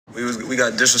We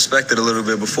got disrespected a little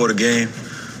bit before the game.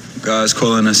 Guys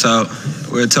calling us out.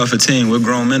 We're a tougher team. We're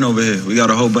grown men over here. We got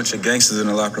a whole bunch of gangsters in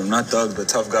the locker room. Not thugs, but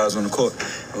tough guys on the court.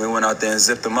 And we went out there and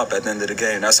zipped them up at the end of the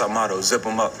game. That's our motto, zip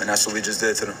them up. And that's what we just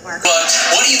did to them. But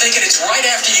what do you think? It's right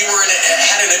after you were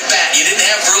had an at-bat. You didn't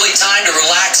have really time to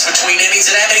relax between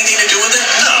innings. Did that have anything to do with it?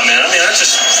 No, man. I mean, I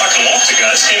just fucking walked the guy.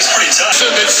 This game's pretty tough.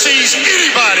 That sees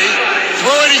anybody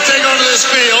throw anything onto this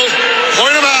field,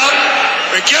 point them out,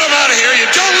 and get them out of here. You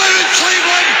don't live in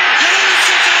Cleveland. You live in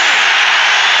Cincinnati.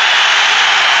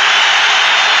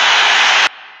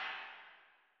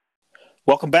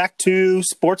 Welcome back to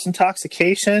Sports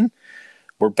Intoxication.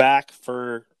 We're back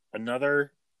for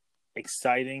another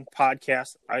exciting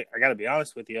podcast. I got to be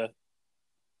honest with you.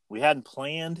 We hadn't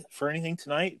planned for anything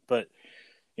tonight, but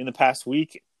in the past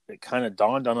week, it kind of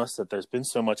dawned on us that there's been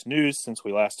so much news since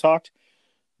we last talked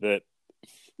that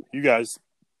you guys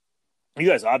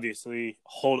obviously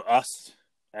hold us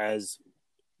as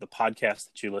the podcast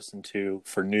that you listen to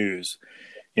for news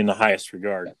in the highest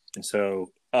regard. And so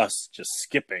us just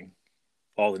skipping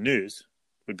all the news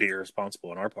would be irresponsible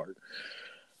on our part.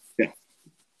 Yeah.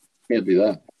 Can't do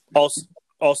that.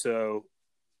 Also,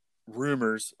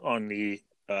 rumors on the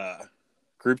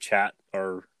group chat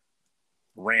are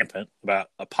rampant about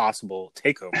a possible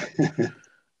takeover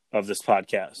of this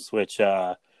podcast, which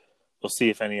we'll see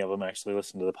if any of them actually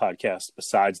listen to the podcast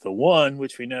besides the one,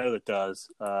 which we know that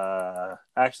does.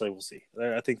 Actually, we'll see.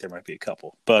 I think there might be a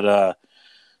couple, but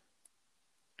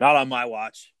not on my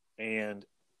watch. And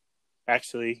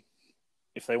actually,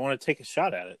 if they want to take a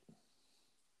shot at it,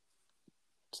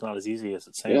 it's not as easy as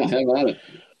it sounds. Yeah, have at it.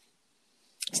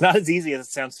 It's not as easy as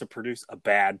it sounds to produce a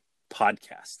bad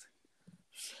podcast.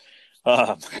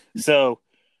 So,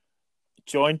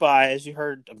 joined by, as you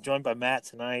heard, I'm joined by Matt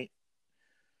tonight.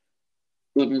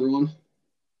 What's up, everyone?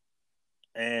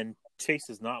 And Chase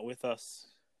is not with us.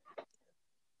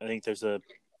 I think there's a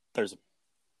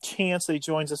chance that he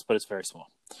joins us, but it's very small.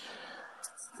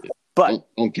 But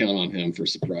don't count on him for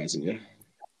surprising you.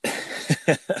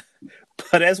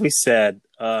 But as we said,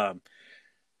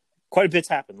 quite a bit's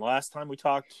happened. The last time we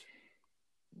talked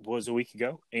was a week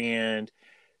ago, and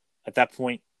at that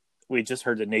point, we just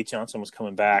heard that Nate Johnson was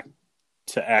coming back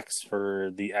to X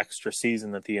for the extra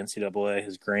season that the NCAA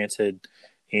has granted,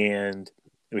 and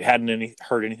we hadn't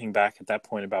heard anything back at that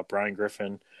point about Brian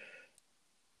Griffin,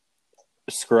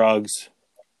 Scruggs,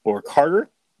 or Carter.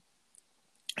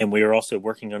 And we are also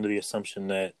working under the assumption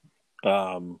that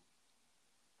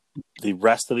the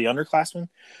rest of the underclassmen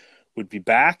would be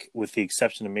back, with the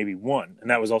exception of maybe one. And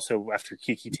that was also after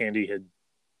Kiki Tandy had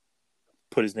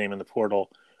put his name in the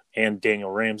portal and Daniel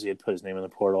Ramsey had put his name in the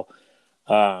portal.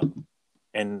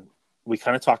 And we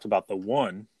kind of talked about the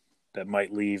one that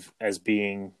might leave as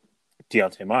being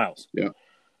Deontay Miles. Yeah.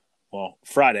 Well,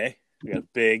 Friday, we got a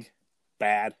big,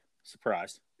 bad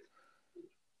surprise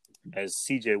as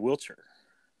CJ Wilcher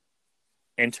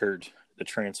entered the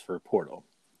transfer portal.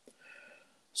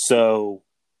 So,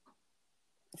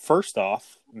 first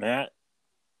off, Matt,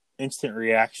 instant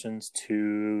reactions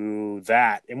to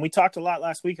that. And we talked a lot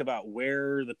last week about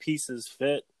where the pieces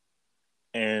fit.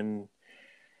 And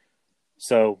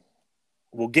so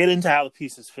we'll get into how the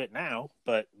pieces fit now,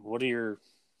 but what are your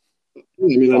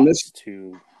thoughts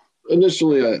to...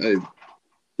 Initially, I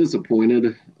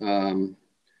disappointed that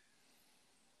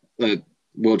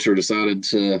Wilcher decided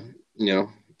to,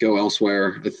 go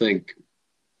elsewhere. I think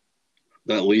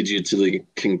that leads you to the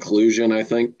conclusion, I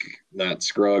think, that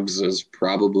Scruggs is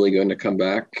probably going to come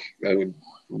back. I would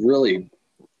really,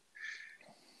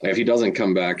 if he doesn't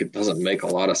come back, it doesn't make a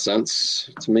lot of sense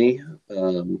to me.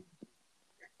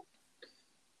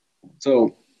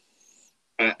 So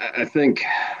I think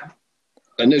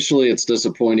initially it's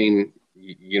disappointing.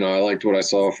 I liked what I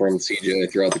saw from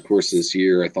CJ throughout the course of this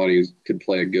year. I thought he could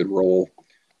play a good role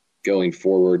going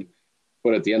forward.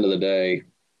 But at the end of the day,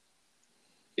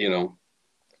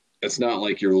 it's not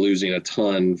like you're losing a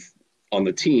ton on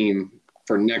the team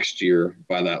for next year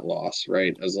by that loss,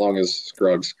 right? As long as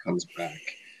Scruggs comes back.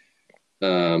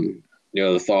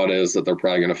 The thought is that they're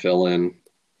probably going to fill in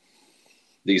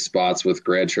these spots with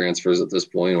grad transfers at this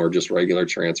point, or just regular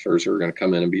transfers who are going to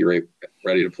come in and be ready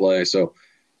to play. So,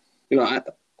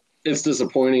 it's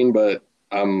disappointing, but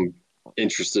I'm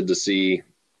interested to see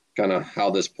kind of how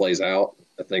this plays out.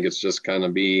 I think it's just kind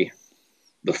of be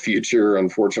the future,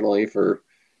 unfortunately, for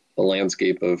the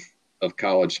landscape of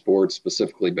college sports,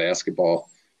 specifically basketball.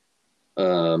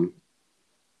 And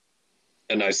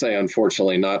I say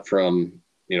unfortunately, not from,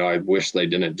 I wish they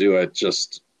didn't do it,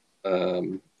 just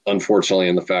unfortunately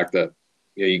in the fact that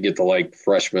you get to like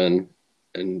freshmen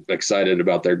and excited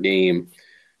about their game,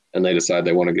 and they decide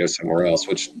they want to go somewhere else,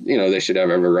 which, they should have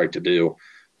every right to do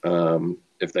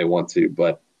if they want to.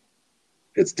 But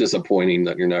it's disappointing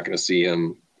that you're not going to see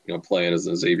him, playing as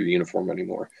an Xavier uniform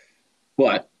anymore.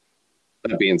 But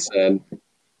that being said,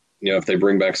 if they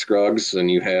bring back Scruggs and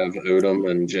you have Odom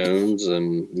and Jones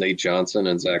and Nate Johnson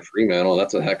and Zach Fremantle,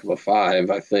 that's a heck of a five,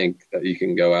 I think, that you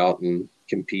can go out and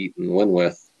compete and win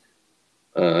with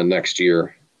next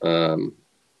year. Now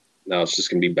it's just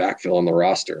going to be backfilling the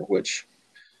roster, which,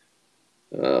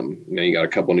 you got a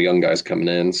couple of young guys coming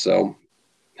in. So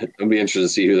I'll be interested to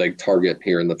see who they target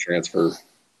here in the transfer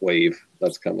wave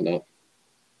that's coming up.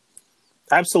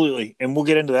 Absolutely. And we'll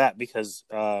get into that because,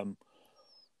 I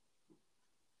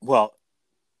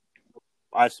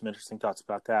have some interesting thoughts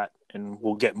about that, and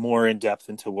we'll get more in depth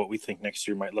into what we think next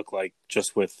year might look like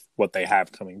just with what they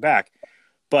have coming back.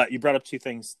 But you brought up two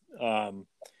things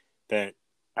that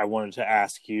I wanted to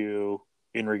ask you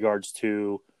in regards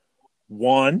to.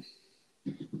 One,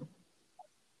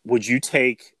 would you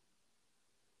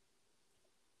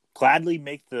gladly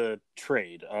make the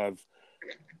trade of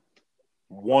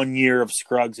 1 year of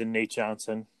Scruggs and Nate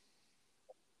Johnson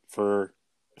for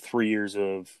 3 years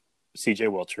of CJ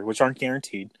Wilcher, which aren't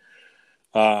guaranteed?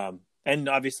 And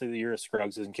obviously the year of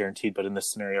Scruggs isn't guaranteed, but in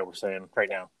this scenario we're saying right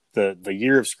now, the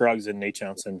year of Scruggs and Nate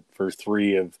Johnson for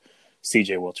 3 of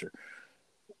CJ Wilcher.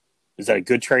 Is that a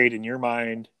good trade in your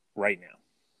mind right now?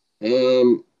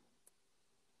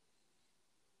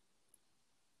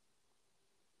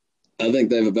 I think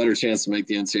they have a better chance to make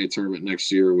the NCAA tournament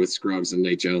next year with Scruggs and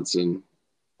Nate Johnson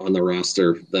on the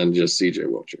roster than just CJ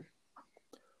Wilcher.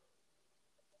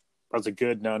 That was a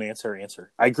good non-answer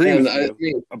answer. I agree with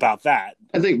you about that.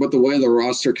 I think, but the way the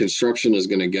roster construction is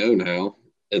going to go now,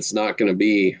 it's going to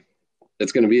be a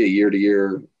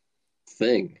year-to-year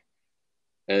thing.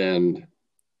 And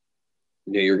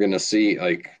you're going to see,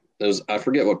 I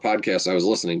forget what podcast I was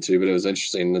listening to, but it was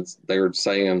interesting. They were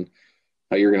saying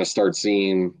how you're going to start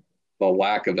seeing the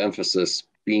lack of emphasis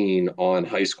being on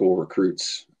high school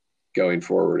recruits going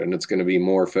forward. And it's going to be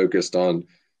more focused on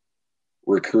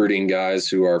recruiting guys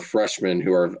who are freshmen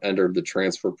who have entered the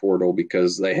transfer portal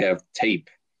because they have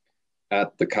tape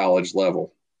at the college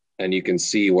level. And you can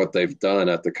see what they've done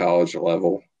at the college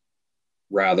level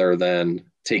rather than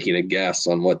taking a guess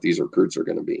on what these recruits are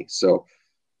going to be. So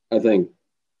I think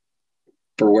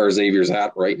for where Xavier's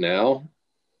at right now,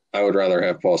 I would rather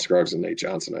have Paul Scruggs and Nate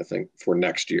Johnson, I think, for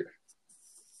next year.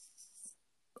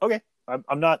 Okay.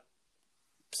 I'm not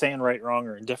saying right, wrong,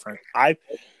 or indifferent. I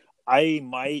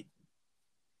might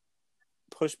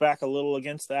push back a little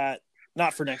against that,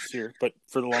 not for next year, but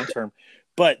for the long term.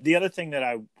 But the other thing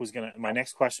that my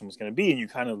next question was going to be, and you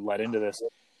kind of led into this,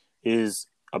 is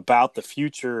about the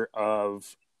future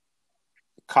of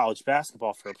college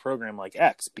basketball for a program like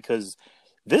X, because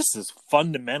this is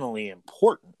fundamentally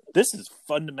important. This is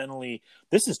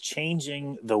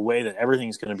changing the way that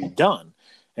everything's going to be done.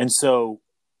 And so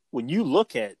when you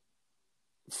look at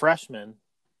freshmen,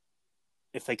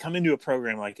 if they come into a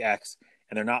program like X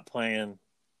and they're not playing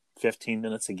 15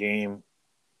 minutes a game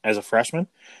as a freshman,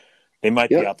 they might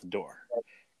be out the door.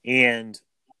 And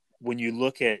when you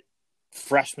look at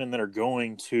freshmen that are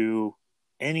going to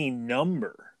any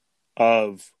number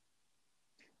of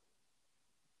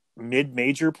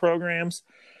mid-major programs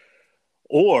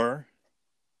or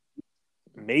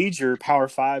major Power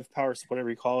 5, whatever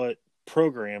you call it,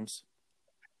 programs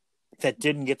that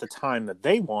didn't get the time that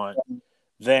they want,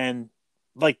 then,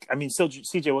 still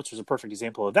CJ Wilcher is a perfect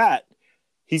example of that.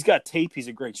 He's got tape. He's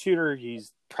a great shooter.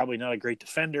 He's probably not a great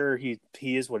defender. He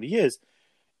is what he is.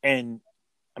 And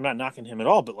I'm not knocking him at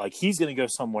all, but he's going to go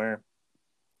somewhere.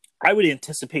 I would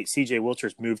anticipate CJ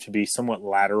Wilcher's move to be somewhat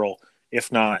lateral,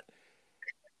 if not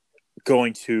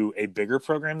going to a bigger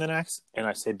program than X. And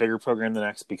I say bigger program than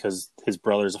X because his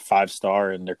brother's a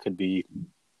 5-star and there could be,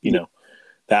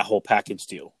 that whole package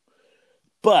deal.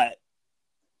 But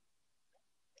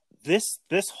this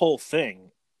whole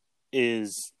thing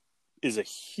is a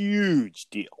huge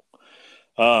deal.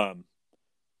 And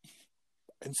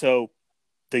so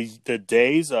the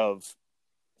days of,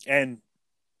 and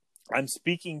I'm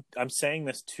saying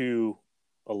this to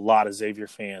a lot of Xavier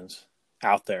fans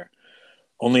out there,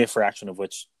 only a fraction of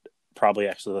which probably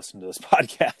actually listen to this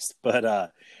podcast,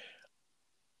 but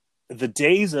the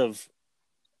days of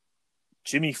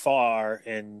Jimmy Farr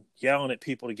and yelling at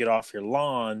people to get off your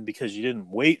lawn because you didn't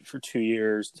wait for 2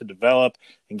 years to develop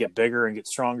and get bigger and get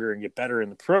stronger and get better in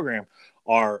the program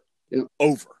are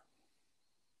over.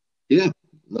 Yeah.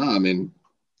 No,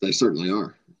 they certainly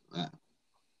are.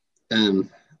 And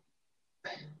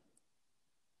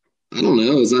I don't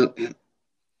know,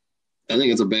 I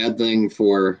think it's a bad thing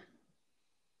for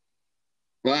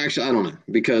Well, actually, I don't know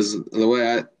because the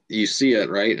way you see it,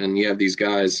 right, and you have these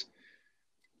guys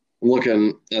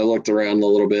looking. I looked around a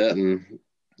little bit, and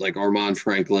like Armand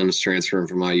Franklin is transferring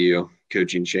from IU,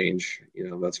 coaching change.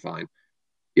 That's fine.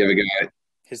 You have a guy.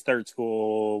 His next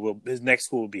school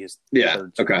will be his Yeah.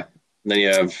 third school. Okay. And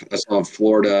then I saw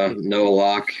Florida. Noah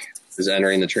Locke is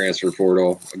entering the transfer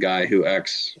portal. A guy who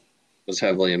X was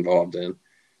heavily involved in,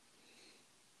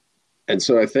 and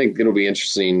so I think it'll be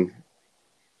interesting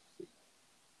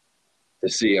to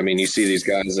see. I mean, you see these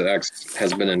guys that X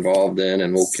has been involved in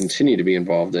and will continue to be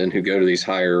involved in who go to these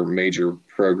higher major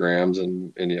programs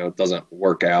and it doesn't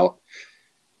work out.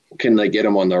 Can they get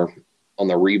them on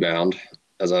the rebound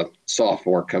as a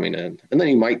sophomore coming in? And then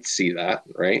you might see that,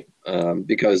 right?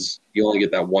 Because you only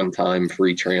get that one-time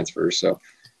free transfer. So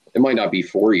it might not be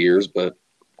 4 years, but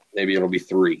maybe it'll be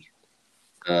 3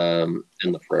 in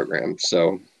the program.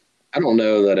 So I don't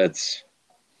know that it's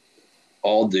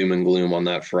all doom and gloom on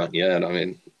that front yet. I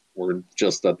mean, we're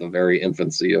just at the very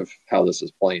infancy of how this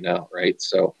is playing out, right?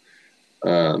 So,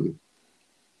 but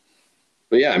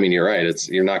yeah, I mean, you're right.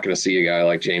 You're not going to see a guy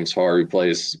like James Farr who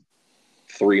plays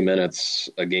 3 minutes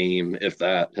a game, if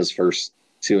that, his first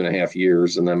 2.5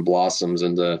 years, and then blossoms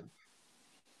into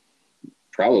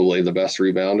probably the best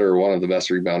rebounder or one of the best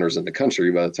rebounders in the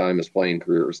country by the time his playing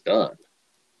career is done.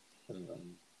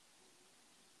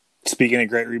 Speaking of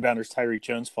great rebounders, Tyreek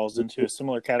Jones falls into a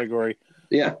similar category.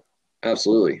 Yeah,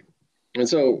 absolutely. And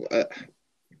so I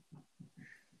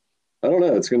don't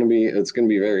know. It's going to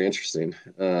be very interesting.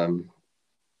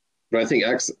 But I think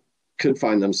X could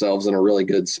find themselves in a really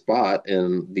good spot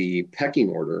in the pecking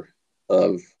order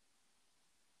of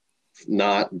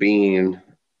not being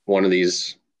one of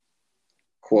these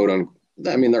quote unquote.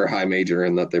 I mean, they're a high major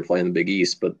in that they play in the Big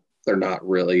East, but they're not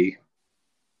really,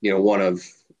 one of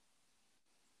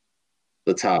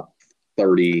the top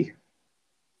 30.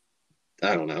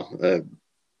 I don't know.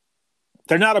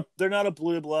 They're not a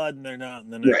blue blood, and they're not in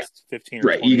the next 15 or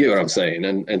 20 right. You get years. what I'm saying,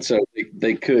 and so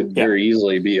they could very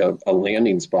easily be a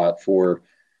landing spot for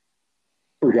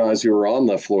guys who are on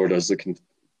the Floridas, the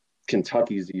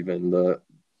Kentuckys, even the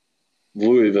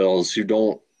Louisvilles,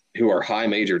 who are high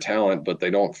major talent, but they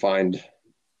don't find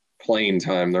playing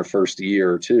time their first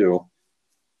year or two,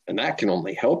 and that can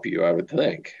only help you, I would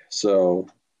think. So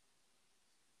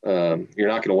you're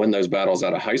not going to win those battles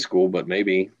out of high school, but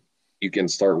maybe you can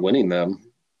start winning them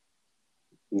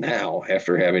now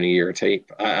after having a year of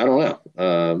tape. I don't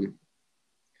know.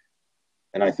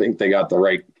 And I think they got the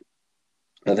right.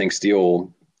 I think Steele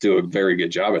will do a very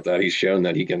good job at that. He's shown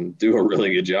that he can do a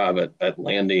really good job at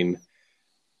landing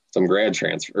some grad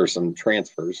transfer or some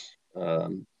transfers.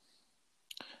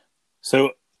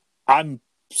 So I'm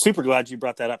super glad you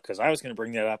brought that up because I was going to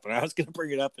bring that up, and I was going to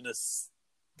bring it up in a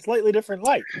slightly different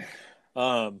light.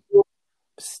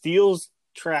 Steele's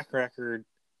track record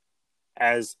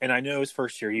and I know his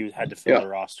first year he had to fill the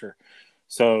roster,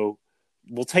 so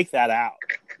we'll take that out.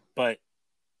 But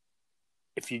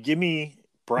if you give me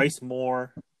Bryce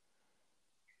Moore,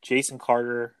 Jason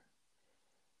Carter,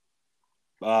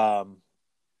 Brian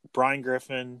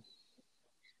Griffin,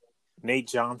 Nate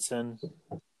Johnson,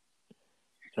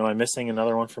 am I missing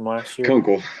another one from last year?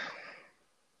 Kunkel.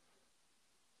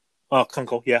 Oh,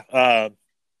 Kunkel, yeah.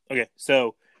 Okay,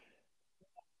 so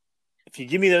if you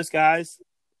give me those guys,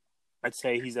 I'd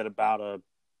say he's at about a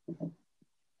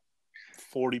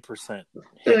 40%.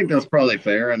 I think that's probably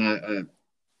fair, and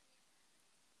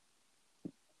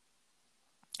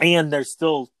and there's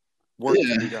still work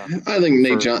to be done. I think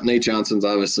Nate Johnson's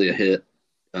obviously a hit.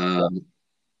 I'm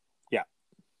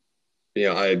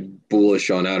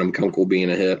bullish on Adam Kunkel being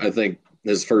a hit. I think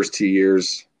his first 2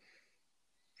 years,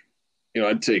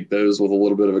 I'd take those with a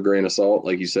little bit of a grain of salt.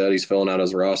 Like you said, he's filling out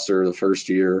his roster the first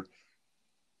year.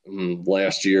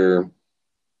 Last year,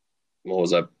 what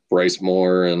was that? Bryce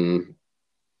Moore and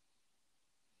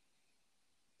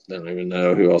I don't even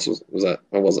know who else was that.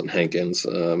 It wasn't Hankins.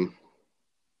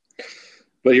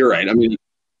 But you're right. I mean,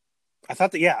 I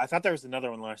thought there was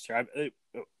another one last year. It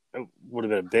would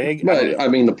have been big. But I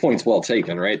mean, the point's well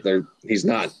taken, right? He's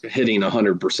not hitting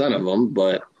 100% of them,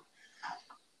 but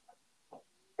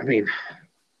I mean,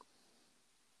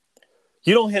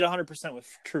 you don't hit 100% with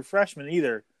true freshmen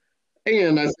either.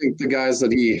 And I think the guys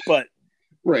that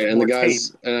and the guys,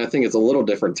 tape. And I think it's a little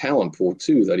different talent pool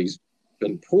too that he's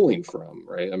been pulling from,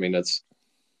 right? I mean, it's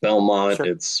Belmont,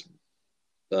 it's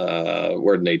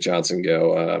where'd Nate Johnson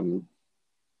go?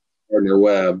 Gardner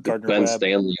Webb,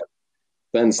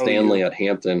 Ben Stanley at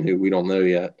Hampton, who we don't know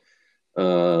yet.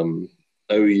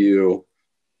 OU,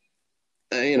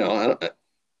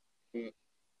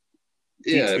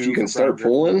 if you can start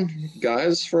pulling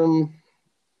guys from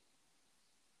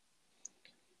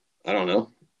I don't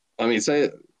know. I mean,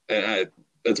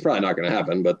 it's probably not going to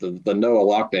happen, but the Noah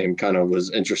Locke name kind of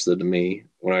was interested to me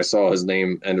when I saw his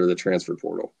name enter the transfer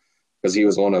portal because he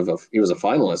was he was a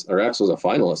finalist, or X was a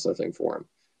finalist, I think, for him.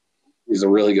 He's a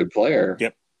really good player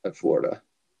at Florida.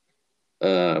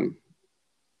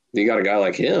 You got a guy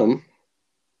like him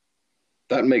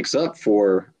that makes up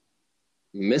for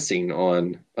missing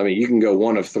on. I mean, you can go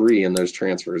one of three in those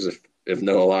transfers if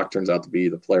Noah Locke turns out to be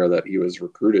the player that he was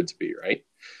recruited to be, right?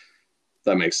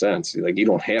 That makes sense. Like, you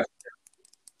don't have.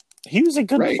 He was a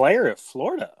good player at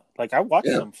Florida. Like, I watched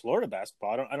some Florida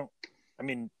basketball. I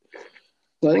think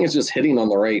it's just hitting on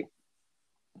the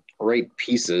right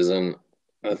pieces, and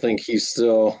I think he's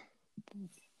still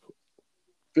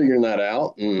figuring that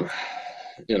out. And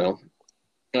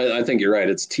I think you're right.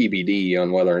 It's TBD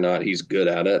on whether or not he's good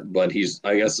at it. But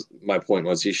I guess my point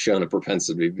was he's shown a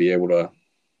propensity to be able to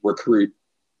recruit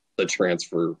the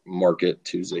transfer market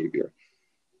to Xavier.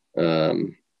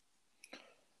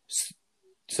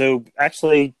 So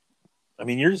actually, I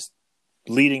mean, you're just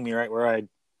leading me right where I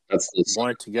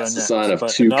wanted to go next. That's the sign of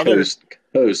two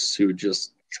hosts who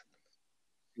just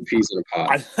peas in a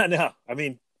pot. I know. I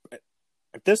mean,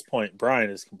 at this point, Brian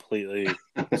is completely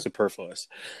superfluous.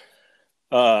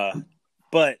 But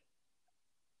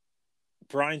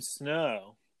Brian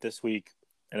Snow this week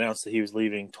announced that he was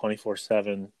leaving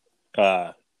 24/7.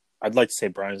 I'd like to say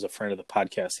Brian's a friend of the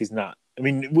podcast. He's not. I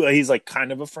mean, he's like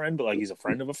kind of a friend, but like he's a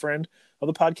friend of the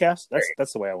podcast.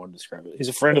 That's the way I want to describe it. He's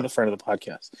a friend of the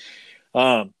podcast.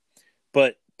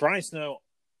 But Brian Snow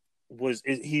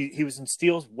he was in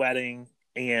Steele's wedding,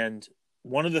 and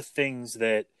one of the things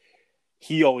that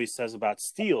he always says about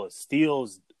Steele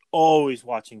is always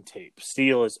watching tape.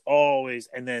 Steele is always,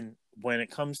 and then when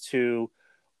it comes to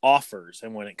offers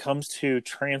and when it comes to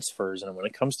transfers and when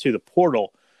it comes to the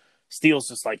portal, Steele's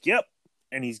just like, yep.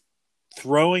 And he's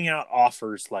throwing out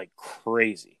offers like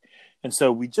crazy. And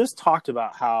so we just talked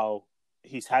about how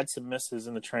he's had some misses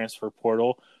in the transfer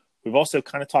portal. We've also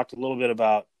kind of talked a little bit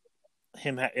about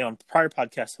him on prior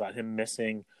podcasts about him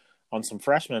missing on some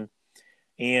freshmen.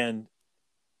 And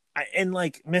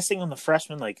like missing on the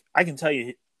freshmen, like I can tell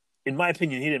you, in my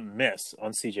opinion, he didn't miss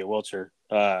on CJ Wilcher.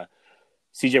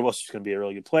 CJ Wilcher's going to be a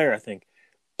really good player, I think,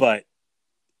 but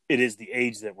it is the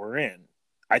age that we're in.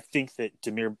 I think that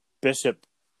Demir Bishop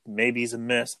maybe is a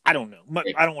miss. I don't know.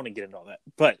 I don't want to get into all that.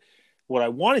 But what I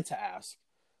wanted to ask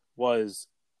was,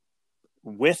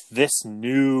 with this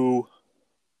new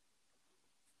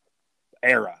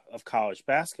era of college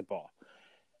basketball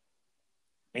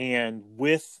and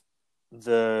with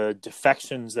the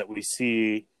defections that we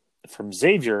see from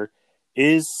Xavier,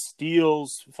 is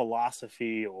Steele's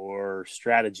philosophy or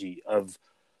strategy of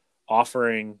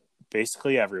offering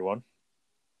basically everyone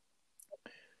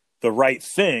the right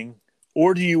thing,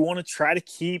 or do you want to try to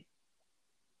keep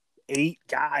 8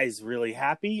 guys really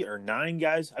happy or 9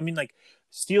 guys? I mean, like,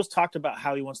 Steele's talked about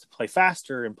how he wants to play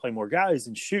faster and play more guys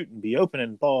and shoot and be open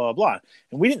and blah, blah, blah.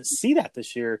 And we didn't see that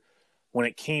this year when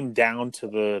it came down to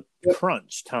the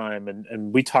crunch time,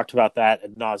 and we talked about that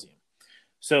ad nauseum.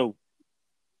 So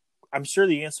I'm sure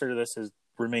the answer to this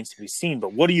remains to be seen,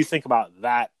 but what do you think about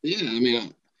that? Yeah, I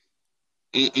mean,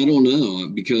 I don't know,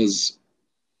 because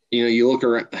you look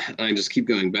around, I just keep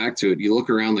going back to it. You look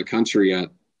around the country at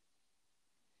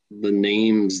the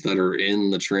names that are in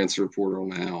the transfer portal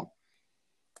now,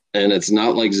 and it's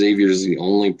not like Xavier's the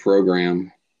only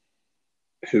program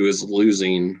who is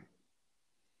losing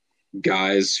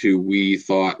guys who we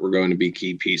thought were going to be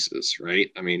key pieces, right?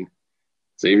 I mean,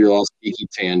 Xavier lost Kiki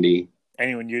Tandy.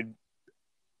 Anyone you'd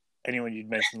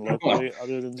mention locally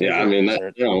other than Xavier? Yeah, I mean,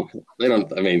 they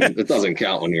don't. I mean, it doesn't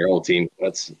count when your whole team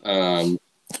quits.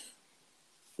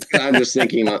 I'm just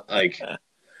thinking, like,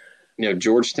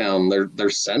 Georgetown, their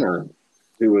center,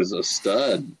 who was a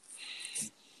stud,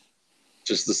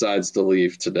 just decides to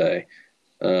leave today.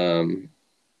 Again,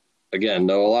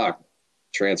 Noah Locke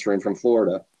transferring from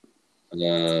Florida.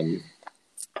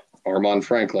 Armand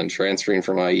Franklin transferring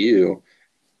from IU.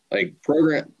 Like,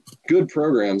 good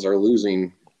programs are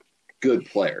losing good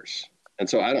players. And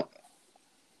so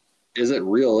is it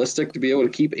realistic to be able to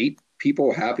keep 8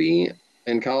 people happy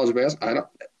in college basketball?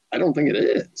 I don't think it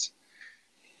is.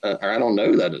 Or I don't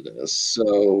know that it is.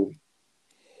 So,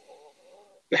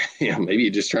 maybe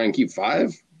you just try and keep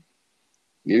 5,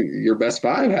 your best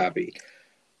 5 happy.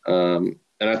 And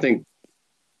I think.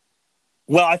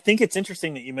 Well, I think it's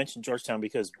interesting that you mentioned Georgetown,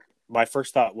 because my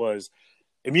first thought was,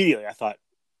 immediately I thought,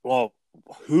 well,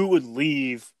 who would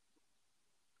leave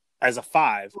as a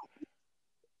 5?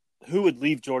 Who would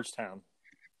leave Georgetown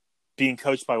being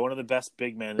coached by one of the best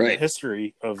big men in the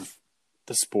history of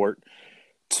the sport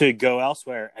to go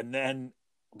elsewhere? And then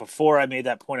before I made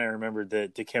that point, I remembered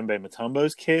that Dikembe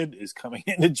Mutombo's kid is coming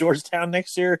into Georgetown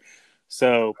next year.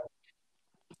 So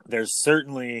there's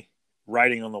certainly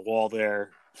writing on the wall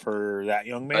there for that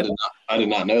young man. I did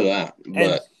not know that,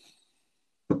 And,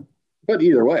 but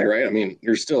either way, right? I mean,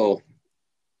 you're still.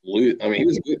 I mean, he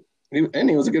was a good, he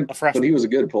was a good, but he was a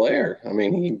good player. I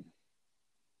mean,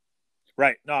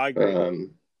 right? No, I agree.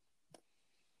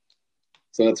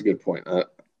 So that's a good point.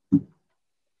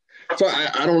 So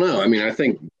I don't know. I mean, I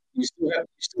think you still have.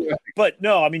 But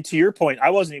no, I mean, to your point, I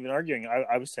wasn't even arguing.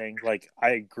 I was saying, like, I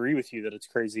agree with you that it's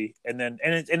crazy, and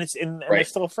they're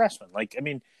still a freshman. Like, I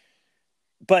mean,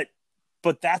 but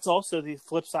that's also the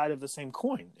flip side of the same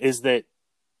coin. Is that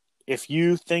if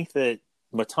you think that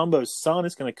Mutombo's son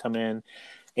is going to come in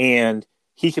and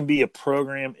he can be a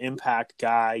program impact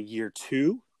guy year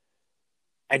 2,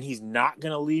 and he's not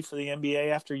going to leave for the NBA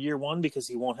after year 1 because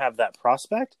he won't have that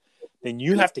prospect, then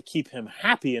you have to keep him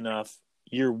happy enough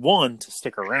year 1 to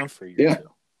stick around for year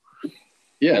 2.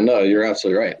 Yeah, no, you're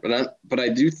absolutely right. But I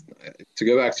do, to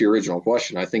go back to your original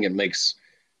question, I think it makes,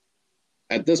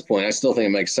 at this point, I still think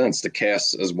it makes sense to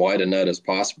cast as wide a net as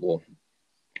possible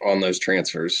on those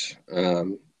transfers,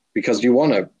 because you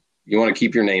want to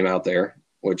keep your name out there,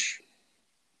 which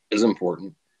is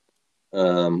important.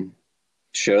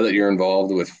 Show that you're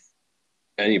involved with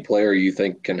any player you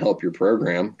think can help your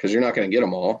program, because you're not going to get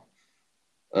them all.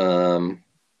 So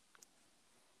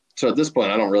at this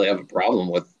point, I don't really have a problem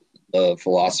with the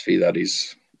philosophy that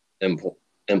he's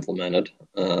implemented.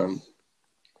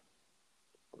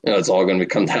 It's all going to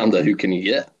come down to who can you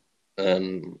get,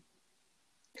 and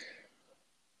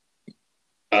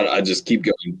I just keep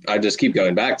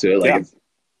going back to it.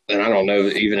 And I don't know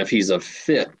even if he's a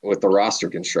fit with the roster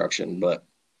construction, but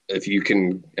if you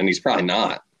can, and he's probably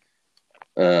not.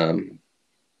 But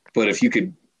if you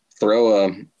could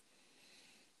throw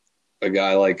a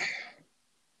guy like,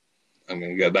 I'm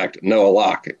going to go back to Noah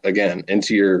Locke again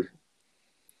into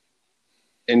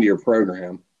your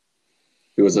program,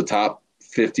 who was a top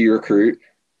 50 recruit.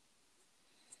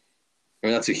 I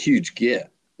mean, that's a huge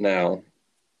get now.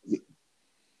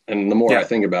 And the more I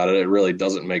think about it, it really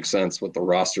doesn't make sense with the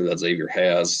roster that Xavier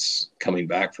has coming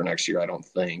back for next year, I don't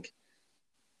think.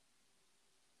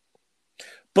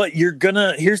 But you're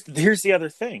gonna here's the other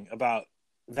thing about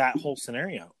that whole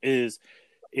scenario is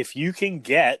if you can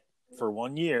get for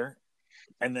 1 year,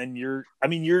 and then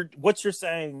what you're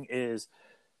saying is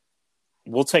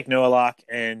we'll take Noah Locke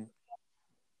and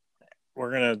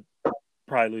we're gonna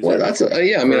probably lose. Well, that's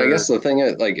I mean, I guess the thing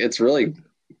is, like, it's really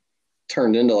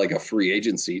turned into like a free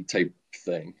agency type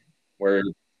thing where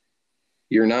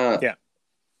you're not. Yeah.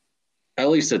 At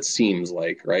least it seems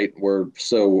like, right? We're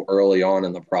so early on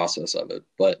in the process of it,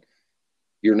 but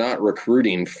you're not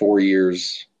recruiting 4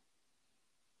 years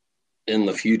in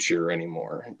the future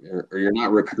anymore, or you're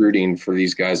not recruiting for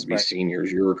these guys to be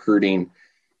seniors. You're recruiting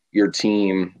your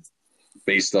team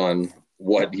based on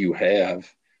what you have.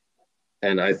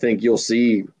 And I think you'll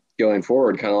see going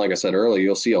forward, kind of like I said earlier,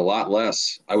 you'll see a lot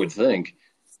less, I would think,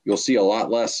 you'll see a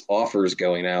lot less offers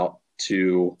going out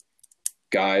to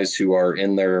guys who are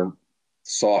in their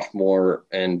sophomore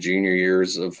and junior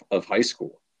years of high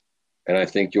school. And I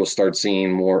think you'll start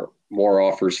seeing more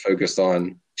offers focused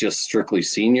on just strictly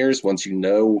seniors once you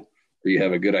know or you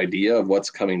have a good idea of what's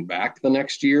coming back the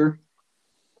next year.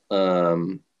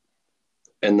 And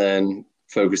then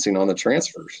focusing on the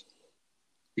transfers.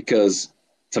 Because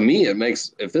to me,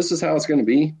 if this is how it's going to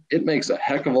be, it makes a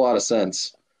heck of a lot of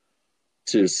sense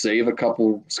to save a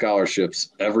couple scholarships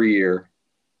every year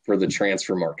for the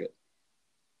transfer market,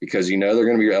 because you know they're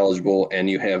going to be eligible and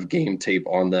you have game tape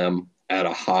on them at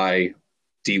a high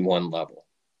D1 level.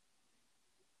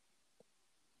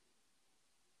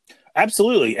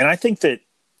 Absolutely. And I think that,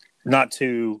 not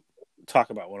to talk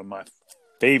about one of my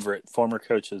favorite former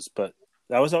coaches, but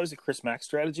that was always a Chris Mack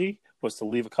strategy, was to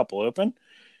leave a couple open.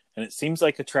 And it seems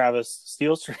like a Travis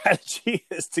Steele strategy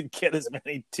is to get as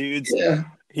many dudes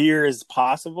here as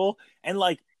possible. And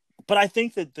but I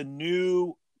think that the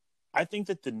new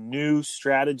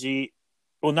strategy,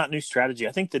 well, not new strategy,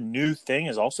 I think the new thing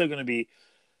is also going to be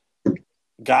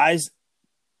guys.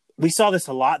 We saw this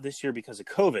a lot this year because of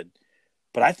COVID,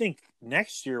 but I think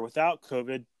next year without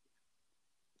COVID,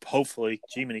 hopefully,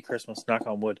 Jiminy Christmas, knock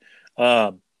on wood,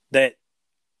 that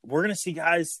we're going to see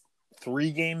guys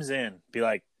 3 games in be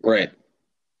like, right,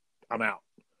 I'm out.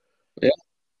 Yeah.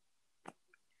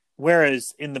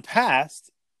 Whereas in the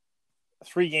past,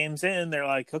 3 games in, they're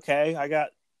like, okay, I got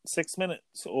 6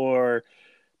 minutes, or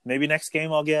maybe next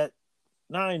game I'll get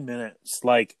 9 minutes.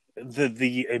 Like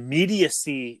the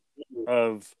immediacy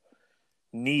of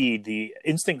need, the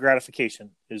instant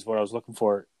gratification is what I was looking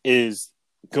for, is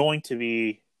going to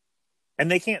be And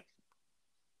they can't.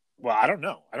 Well, I don't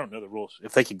know. I don't know the rules.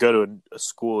 If they could go to a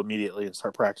school immediately and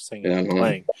start practicing and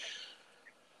playing.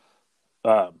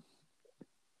 But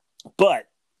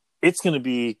it's going to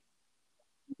be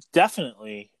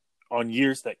definitely on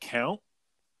years that count.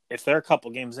 If they're a couple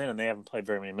games in and they haven't played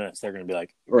very many minutes, they're going to be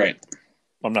like, right,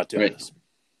 I'm not doing this.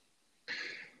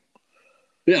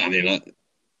 Yeah, I mean,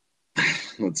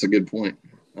 that's a good point.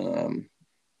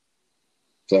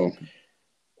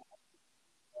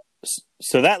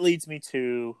 So that leads me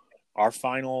to our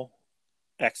final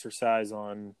exercise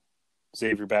on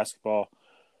Xavier basketball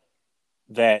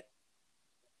that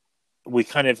we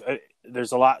kind of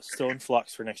there's a lot still in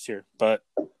flux for next year, but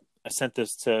I sent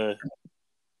this to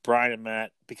Brian and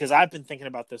Matt because I've been thinking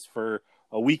about this for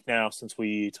a week now since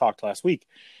we talked last week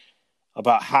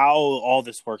about how all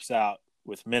this works out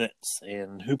with minutes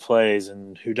and who plays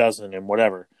and who doesn't and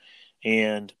whatever.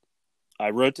 And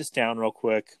I wrote this down real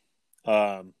quick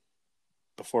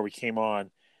before we came on.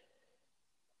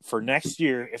 For next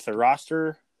year, if the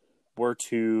roster were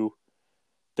to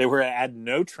add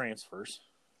no transfers,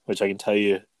 which I can tell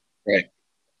you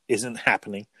isn't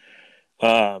happening,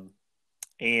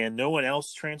 and no one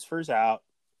else transfers out,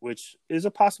 which is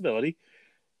a possibility,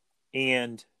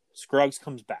 and Scruggs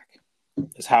comes back,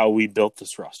 is how we built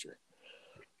this roster.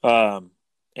 And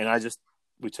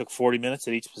we took 40 minutes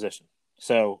at each position.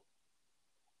 So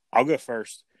I'll go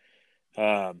first.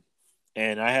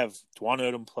 And I have Dwan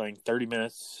Odom playing 30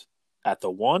 minutes at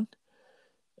the 1,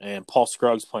 and Paul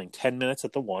Scruggs playing 10 minutes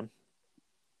at the 1.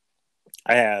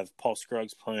 I have Paul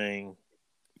Scruggs playing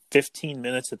 15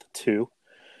 minutes at the 2.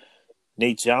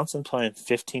 Nate Johnson playing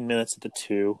 15 minutes at the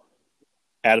 2.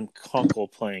 Adam Kunkel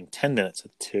playing 10 minutes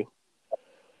at the 2.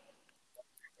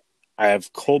 I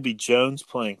have Colby Jones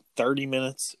playing 30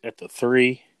 minutes at the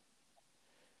 3.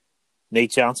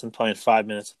 Nate Johnson playing 5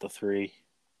 minutes at the 3.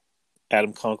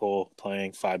 Adam Kunkel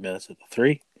playing 5 minutes at the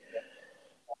 3.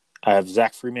 I have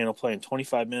Zach Freemantle playing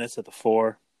 25 minutes at the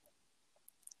 4.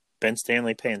 Ben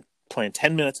Stanley playing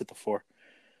 10 minutes at the 4.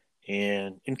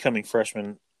 And incoming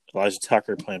freshman Elijah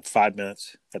Tucker playing 5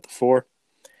 minutes at the 4.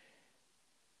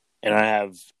 And I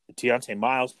have Deontay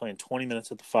Miles playing 20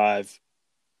 minutes at the 5.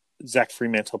 Zach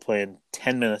Freemantle playing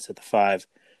 10 minutes at the 5.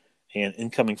 And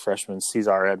incoming freshman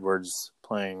Cesar Edwards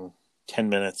playing 10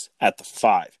 minutes at the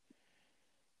 5.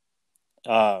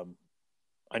 I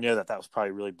know that was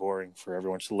probably really boring for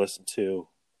everyone to listen to,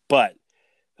 but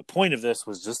the point of this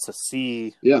was just to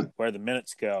see where the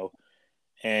minutes go.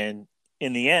 And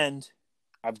in the end,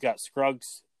 I've got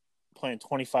Scruggs playing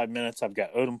 25 minutes. I've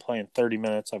got Odom playing 30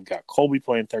 minutes. I've got Colby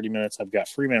playing 30 minutes. I've got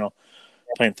Freemantle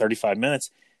playing 35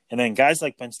 minutes. And then guys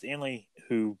like Ben Stanley,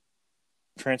 who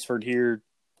transferred here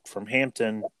from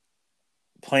Hampton,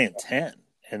 playing 10.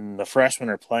 And the freshmen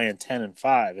are playing 10 and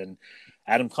 5. And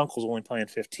Adam Kunkel's only playing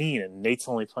 15, and Nate's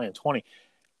only playing 20.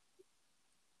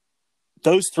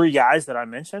 Those three guys that I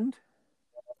mentioned,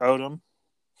 Odom,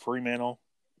 Freemantle,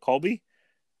 Colby,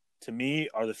 to me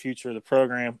are the future of the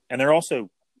program. And they're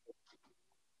also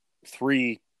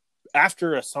three,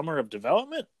 after a summer of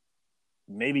development,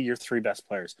 maybe your three best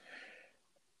players.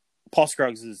 Paul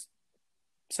Scruggs is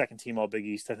second team All Big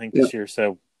East, I think, this year,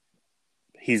 so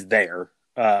he's there.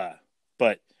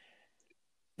 But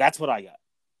that's what I got.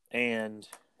 And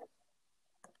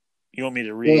you want me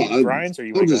to read Brian's, or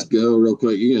you want I'll just go real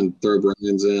quick. You can throw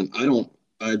Brian's in.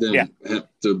 I didn't have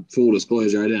to, full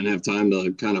disclosure, I didn't have time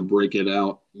to kind of break it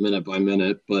out minute by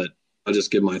minute, but I'll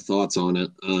just give my thoughts on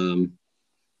it.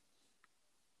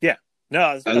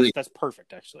 That's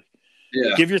perfect, actually.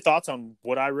 Yeah. Give your thoughts on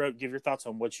what I wrote, give your thoughts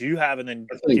on what you have, and then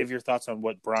give your thoughts on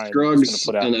what Brian is going to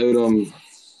put out. And Odom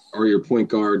are your point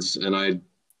guards, and I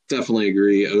definitely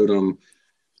agree. Odom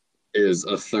is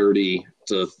a 30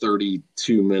 to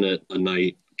 32 minute a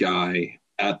night guy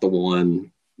at the 1,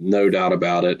 no doubt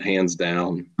about it, hands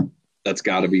down. That's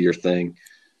got to be your thing.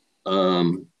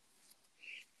 You'll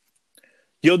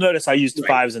notice I used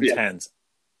 5s and 10s.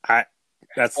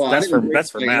 That's for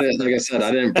math. Like I said,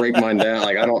 I didn't break mine down.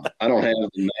 Like I don't have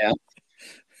the math.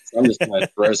 So I'm just going to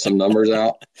throw some numbers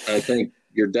out. I think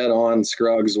you're dead on.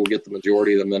 Scruggs will get the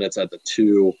majority of the minutes at the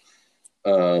 2.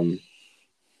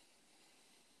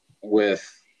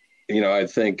 I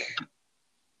think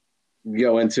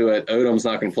go into it. Odom's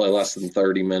not going to play less than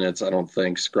 30 minutes. I don't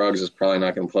think. Scruggs is probably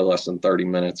not going to play less than 30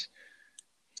 minutes.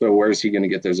 So where's he going to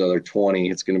get those other 20?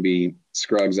 It's going to be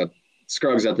Scruggs at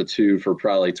the 2 for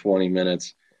probably 20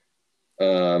 minutes.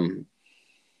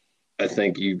 I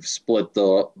think you've split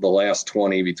the last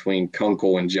 20 between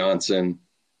Kunkel and Johnson.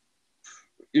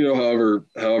 However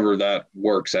that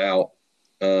works out.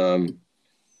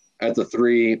 At the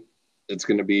 3, it's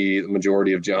going to be the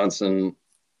majority of Johnson.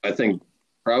 I think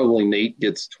Probably Nate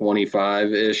gets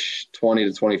 25-ish,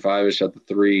 20 to 25-ish at the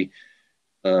 3.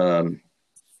 The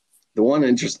one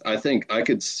interest, I think I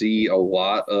could see a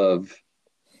lot of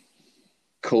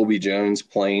Colby Jones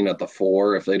playing at the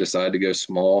 4 if they decide to go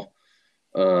small.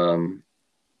 Then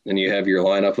you have your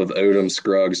lineup of Odom,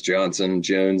 Scruggs, Johnson,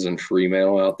 Jones, and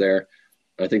Fremantle out there.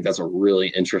 I think that's a really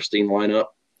interesting lineup.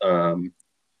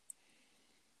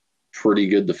 Pretty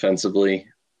good defensively,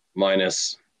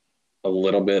 minus a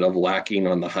little bit of lacking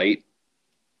on the height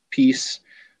piece,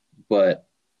 but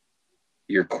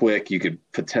you're quick. You could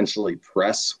potentially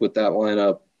press with that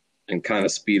lineup and kind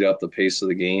of speed up the pace of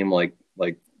the game, like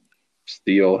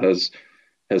Steele has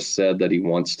said that he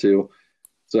wants to.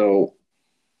 So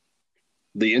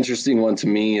the interesting one to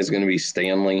me is going to be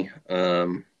Stanley.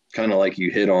 Kind of like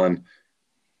you hit on,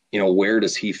 where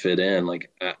does he fit in?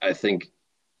 Like I think,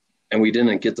 and we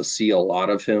didn't get to see a lot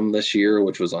of him this year,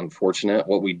 which was unfortunate.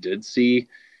 What we did see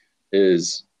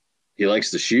is he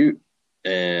likes to shoot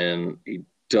and he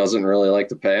doesn't really like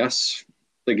to pass.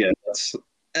 Again,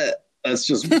 that's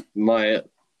just my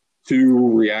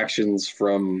 2 reactions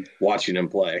from watching him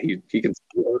play. He can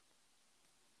score.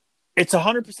 It's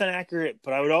 100% accurate,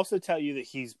 but I would also tell you that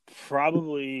he's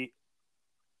probably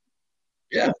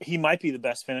he might be the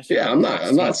best finisher. Yeah, I'm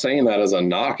not saying that as a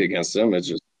knock against him. It's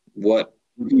just what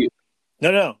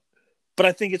No. But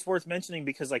I think it's worth mentioning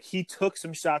because he took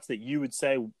some shots that you would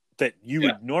say that you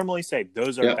would normally say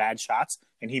those are bad shots,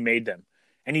 and he made them.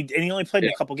 And he only played in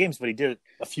a couple games, but he did it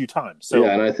a few times. So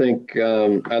and I think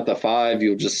at the 5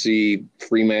 you'll just see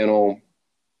Fremantle.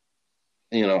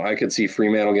 I could see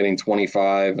Fremantle getting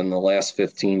 25 and the last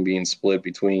 15 being split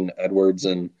between Edwards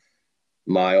and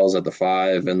Miles at the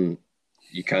 5, and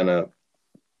you kind of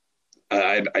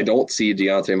I don't see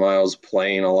Deontay Miles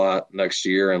playing a lot next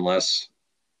year unless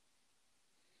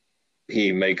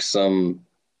he makes some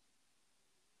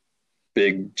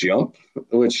big jump,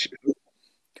 which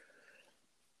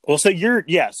so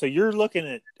you're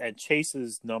looking at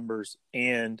Chase's numbers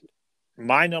and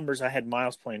my numbers. I had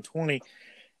Miles playing 20,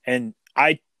 and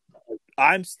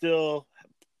I'm still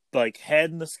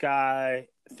head in the sky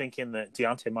thinking that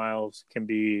Deontay Miles can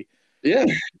be. Yeah,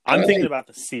 I'm thinking about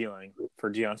the ceiling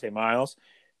for Deontay Miles,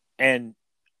 and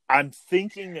I'm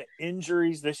thinking that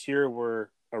injuries this year were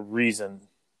a reason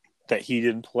that he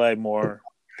didn't play more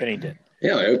than he did.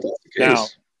 Yeah, I hope that's the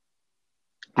case.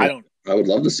 Now, I would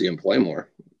love to see him play more.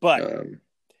 But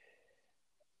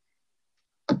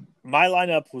my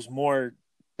lineup was more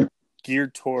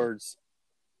geared towards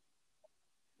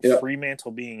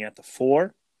Fremantle being at the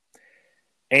 4.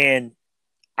 And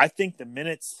I think the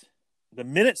minutes,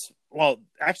 well,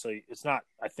 actually, it's not,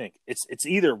 I think. It's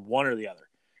either one or the other.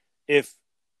 If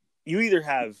you either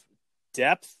have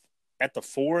depth at the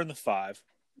 4 and the 5,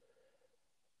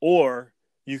 or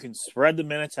you can spread the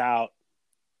minutes out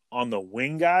on the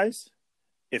wing guys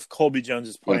if Colby Jones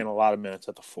is playing a lot of minutes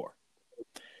at the 4.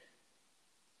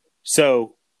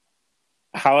 So,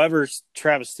 however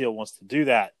Travis Steele wants to do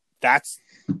that, that's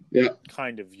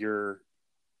kind of your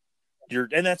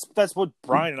and that's what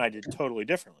Brian and I did totally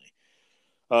differently.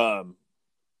 And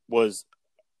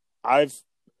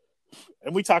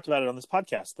we talked about it on this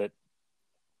podcast that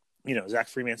Zach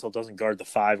Fremantle doesn't guard the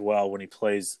 5 well when he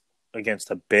plays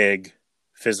against a big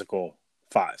physical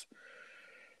 5.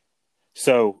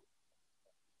 So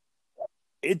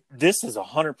this is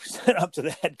 100% up to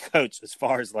the head coach as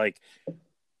far as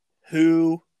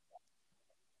who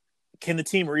can the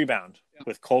team rebound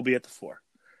with Colby at the 4,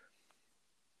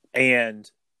 and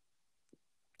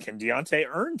can Deontay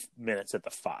earn minutes at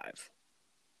the 5?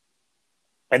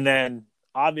 And then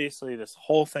obviously this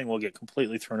whole thing will get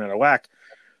completely thrown out of whack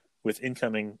with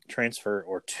incoming transfer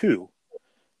or 2.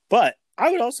 But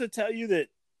I would also tell you that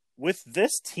with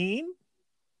this team,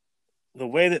 the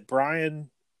way that Brian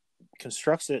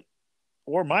constructs it,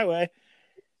 or my way,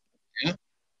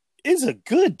 is a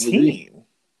good team.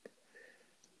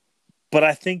 But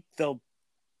I think they're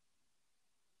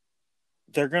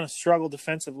going to struggle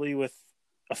defensively with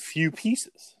a few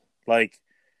pieces. Like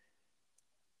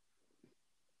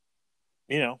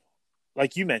you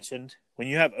mentioned, when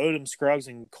you have Odom, Scruggs,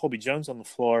 and Colby Jones on the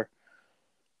floor,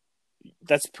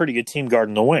 that's a pretty good team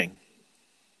guarding the wing.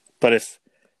 But if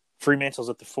Fremantle's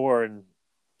at the 4 and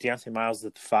Deontay Miles is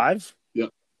at the 5,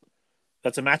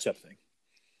 that's a matchup thing.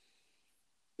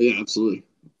 Yeah, absolutely.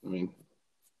 I mean,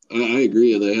 I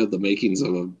agree. They have the makings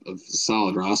of a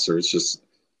solid roster. It's just,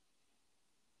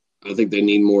 I think they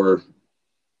need more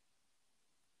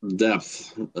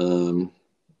depth. I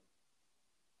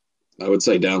would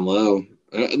say down low,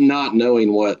 not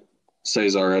knowing what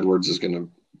Cesar Edwards is going to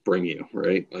bring you,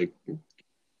 right?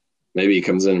 maybe he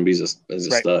comes in and is a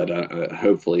Right. stud.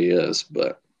 Hopefully he is,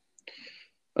 but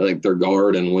I think their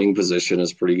guard and wing position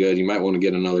is pretty good. You might want to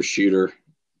get another shooter,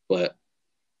 but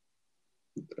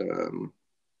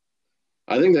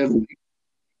I think that.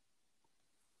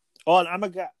 Oh, and I'm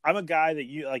a guy that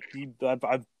you like.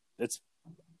 It's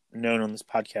known on this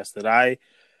podcast that I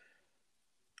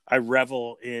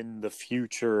revel in the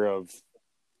future of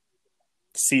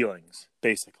ceilings,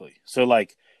 basically. So I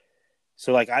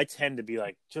tend to be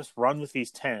like, just run with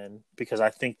these 10 because I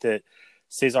think that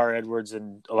Cesar Edwards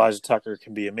and Elijah Tucker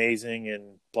can be amazing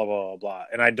and blah, blah, blah, blah.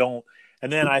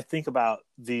 And then I think about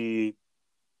the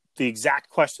exact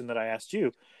question that I asked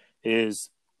you is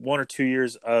 1 or 2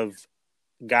 years of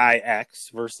guy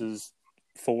X versus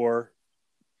 4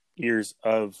 years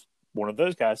of one of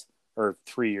those guys, or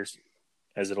 3 years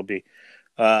as it'll be.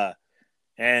 And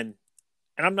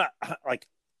I'm not like,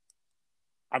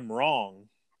 I'm wrong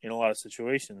in a lot of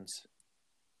situations,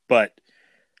 but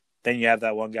then you have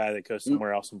that one guy that goes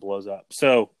somewhere else and blows up.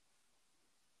 So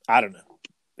I don't know.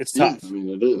 It's tough. Yeah, I mean,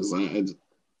 it is. I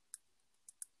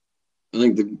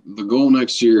think the goal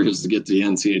next year is to get to the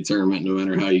NCAA tournament no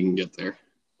matter how you can get there.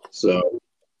 So,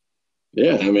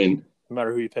 yeah, I mean. No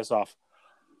matter who you piss off.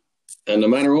 And no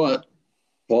matter what,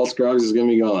 Paul Scruggs is going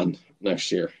to be gone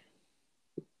next year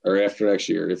or after next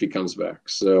year if he comes back.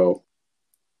 So,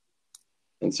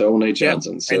 and so will Nate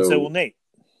Johnson. Yeah, and so will Nate.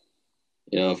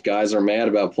 You know, if guys are mad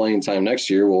about playing time next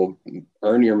year, well,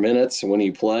 earn your minutes when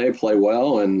you play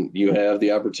well, and you have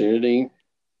the opportunity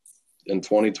in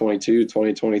 2022,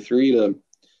 2023 to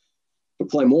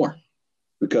play more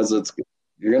because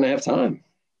you're going to have time.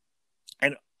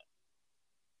 And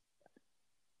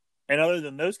other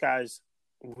than those guys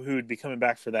who would be coming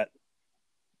back for that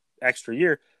extra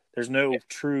year, there's no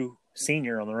true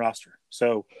senior on the roster.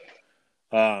 So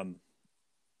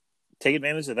take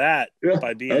advantage of that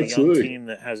by being absolutely. A young team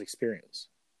that has experience.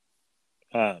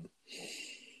 The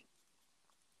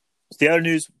other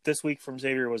news this week from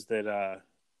Xavier was that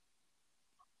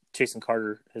Jason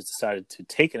Carter has decided to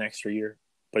take an extra year,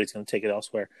 but he's going to take it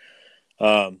elsewhere.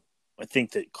 I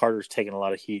think that Carter's taken a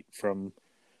lot of heat from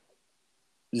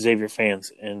Xavier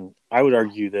fans, and I would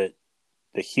argue that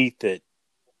the heat that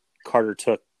Carter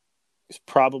took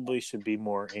probably should be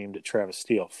more aimed at Travis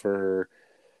Steele for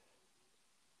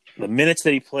the minutes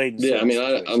that he played. Yeah, I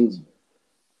mean, I'm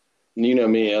you know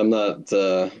me, I'm not.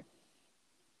 I've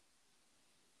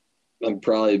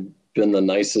probably been the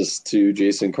nicest to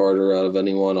Jason Carter out of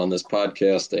anyone on this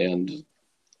podcast and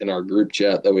in our group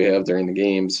chat that we have during the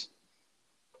games.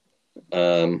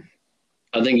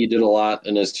 I think he did a lot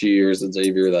in his 2 years at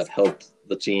Xavier that helped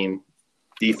the team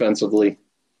defensively.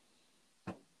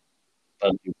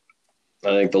 I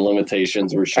think the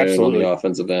limitations were shown on the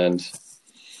offensive end,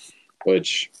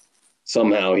 which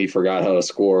somehow he forgot how to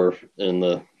score in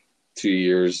the 2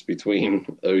 years between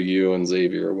OU and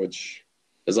Xavier, which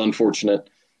is unfortunate.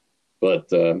 But,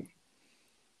 you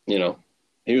know,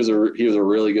 he was a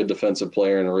really good defensive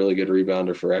player and a really good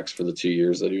rebounder for X for the 2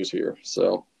 years that he was here.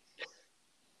 So.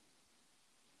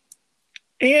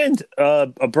 And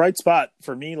a bright spot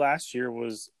for me last year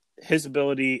was his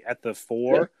ability at the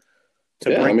 4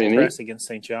 to break the press against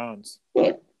St. John's.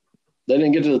 Look, they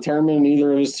didn't get to the tournament in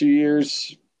either of his 2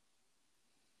 years.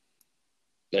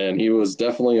 And he was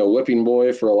definitely a whipping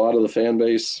boy for a lot of the fan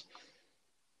base.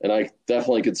 And I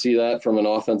definitely could see that from an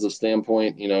offensive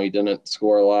standpoint. You know, he didn't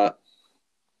score a lot.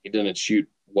 He didn't shoot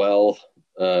well,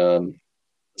 to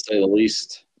say the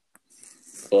least.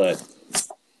 But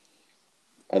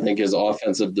I think his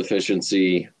offensive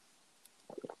deficiency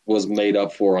was made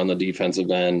up for on the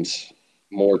defensive end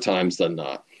more times than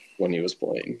not when he was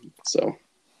playing. So,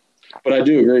 but I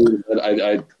do agree.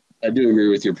 I do agree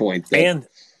with your point. I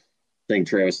think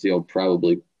Travis Steele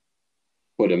probably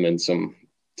put him in some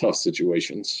tough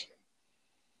situations.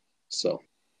 So,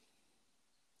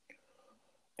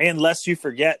 and lest you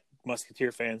forget,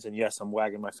 Musketeer fans, and yes, I'm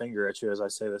wagging my finger at you as I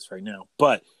say this right now,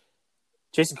 but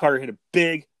Jason Carter hit a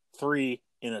big 3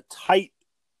 in a tight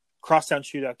crosstown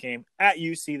shootout game at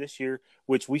UC this year,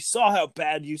 which we saw how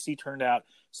bad UC turned out.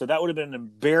 So that would have been an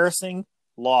embarrassing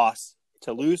loss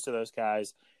to lose to those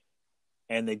guys,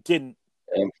 and they didn't,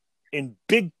 in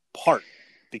big part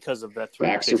because of that 3.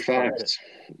 Facts are facts.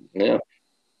 Yeah.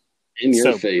 In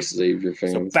your face, Xavier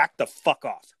fans. So back the fuck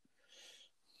off.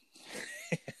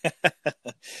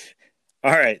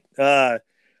 All right.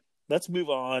 Let's move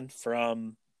on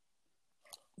from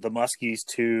the Muskies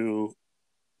to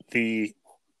the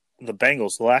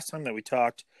Bengals. The last time that we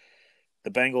talked,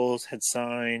 the Bengals had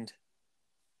signed,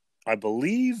 I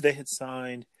believe they had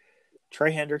signed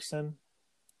Trey Hendrickson,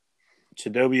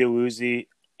 Chidobe Awuzie,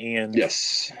 and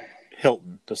yes,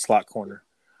 Hilton, the slot corner.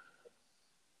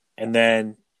 And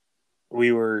then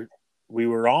we were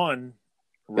on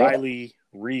Riley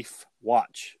Reef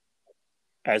watch,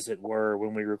 as it were,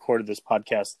 when we recorded this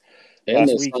podcast And last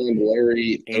they week. signed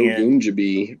Larry And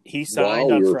Ogunjobi he signed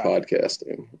while on we were Friday.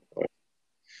 podcasting.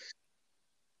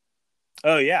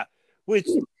 Oh, yeah. Which,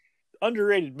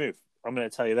 underrated move. I'm going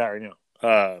to tell you that right now.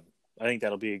 I think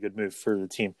that'll be a good move for the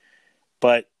team.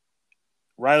 But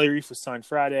Riley Reef was signed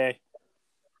Friday.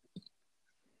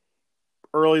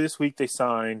 Early this week, they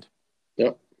signed.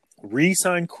 Yep.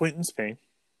 Re-signed Quentin Spain.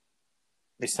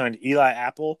 They signed Eli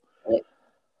Apple,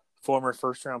 former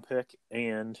first-round pick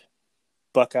and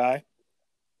Buckeye.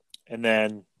 And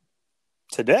then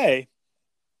today,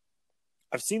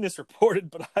 I've seen this reported,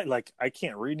 but I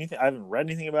can't read anything. I haven't read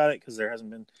anything about it because there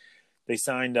hasn't been. They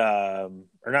signed, or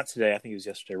not today. I think it was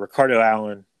yesterday. Ricardo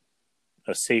Allen,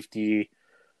 a safety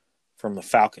from the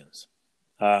Falcons,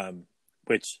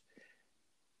 which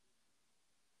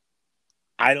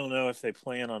I don't know if they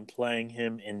plan on playing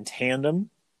him in tandem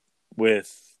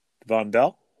with Von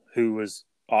Bell, who was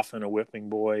often a whipping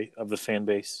boy of the fan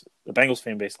base, the Bengals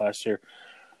fan base last year.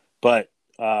 But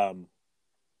I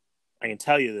can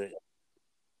tell you that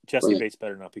Jesse Bates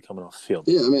better not be coming off the field.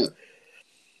 Yeah, I mean,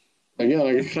 again,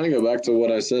 I kind of go back to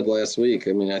what I said last week.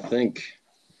 I mean, I think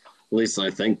this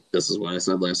is what I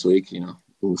said last week,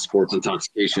 in sports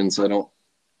intoxication, so I don't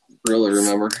really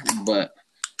remember. But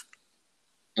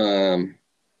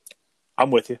I'm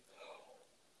with you.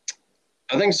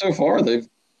 I think so far the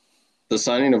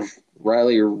signing of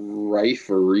Riley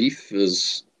Reef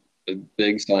is a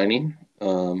big signing.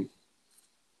 And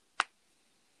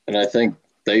I think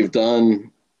they've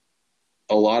done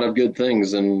a lot of good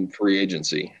things in free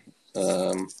agency.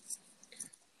 To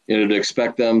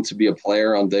expect them to be a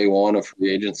player on day one of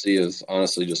free agency is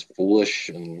honestly just foolish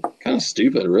and kind of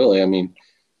stupid, really. I mean,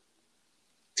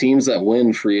 teams that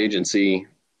win free agency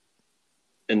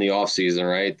in the offseason,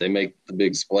 right, they make the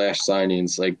big splash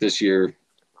signings like this year.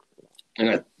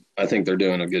 And I think they're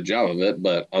doing a good job of it,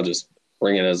 but I'll just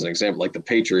bring it as an example. Like the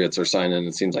Patriots are signing,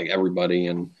 it seems like everybody,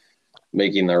 and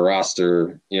making their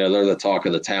roster, they're the talk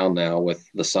of the town now with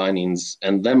the signings.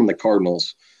 And them and the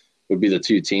Cardinals would be the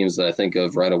two teams that I think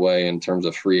of right away in terms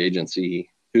of free agency,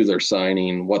 who they're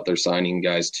signing, what they're signing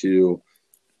guys to,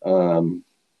 and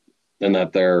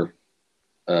that they're,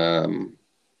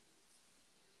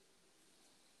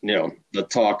 the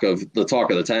talk of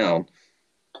the town,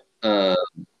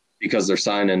 because they're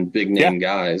signing big name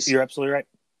guys. You're absolutely right.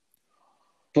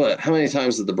 But how many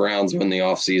times did the Browns win the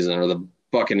offseason, or the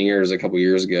Buccaneers a couple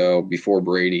years ago before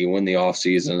Brady win the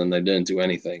offseason and they didn't do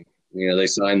anything? They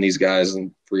signed these guys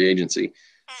in free agency,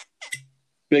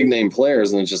 big name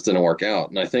players, and it just didn't work out.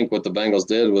 And I think what the Bengals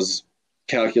did was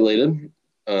calculated.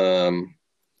 I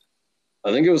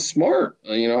think it was smart.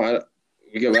 We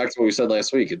go back to what we said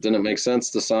last week. It didn't make sense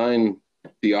to sign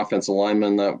the offensive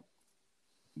linemen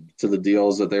to the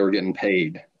deals that they were getting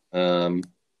paid.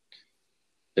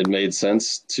 It made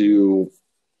sense to,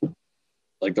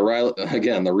 like, the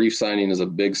Reef signing is a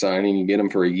big signing. You get him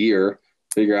for a year,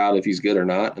 figure out if he's good or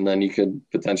not, and then you could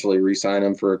potentially re-sign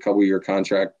him for a couple-year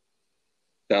contract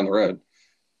down the road.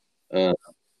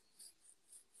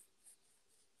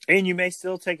 And you may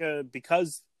still take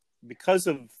because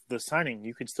of the signing,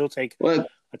 you could still take a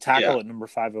tackle at number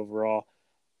 5 overall,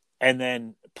 and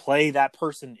then play that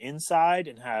person inside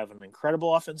and have an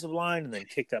incredible offensive line, and then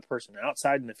kick that person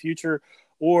outside in the future.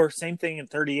 Or same thing in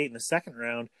 38 in the second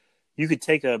round, you could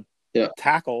take a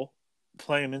tackle,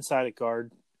 play him inside at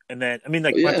guard, and then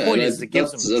my point is, it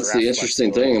gives them. That's the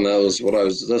interesting thing, and that was what I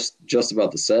was just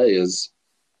about to say. Is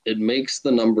it makes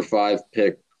the number 5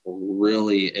 pick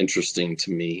really interesting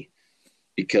to me,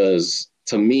 because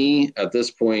to me at this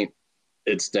point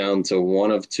it's down to one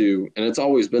of two, and it's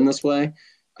always been this way.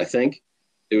 I think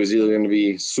it was either going to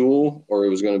be Sewell or it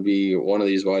was going to be one of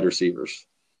these wide receivers.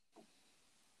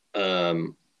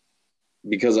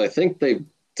 Because I think they've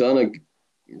done a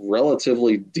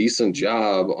relatively decent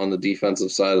job on the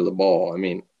defensive side of the ball. I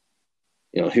mean,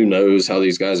 who knows how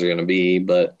these guys are going to be,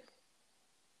 but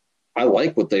I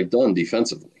like what they've done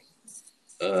defensively.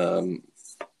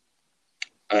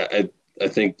 I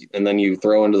think, and then you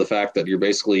throw into the fact that you're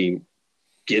basically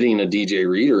getting a DJ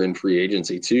Reader in free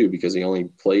agency too, because he only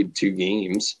played 2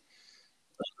 games.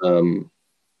 And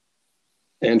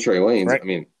Trey Waynes. Right. I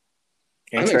mean,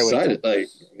 and I'm Trey excited.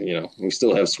 We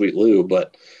still have Sweet Lou,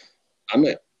 but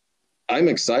I'm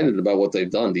excited about what they've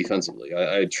done defensively.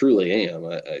 I truly am.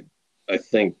 I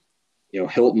think,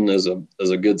 Hilton is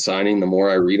a good signing. The more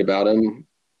I read about him,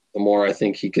 the more I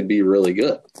think he could be really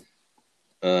good.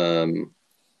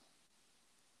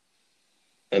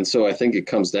 And so I think it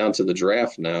comes down to the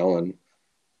draft now, and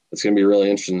it's going to be really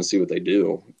interesting to see what they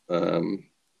do.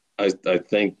 I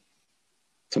think,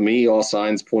 to me, all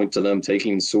signs point to them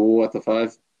taking Sewell at the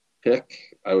 5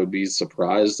 pick. I would be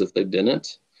surprised if they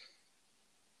didn't.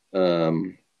 At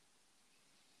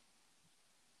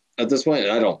this point,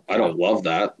 I don't love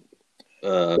that.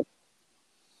 No,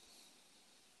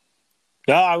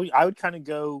 I would kind of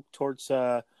go towards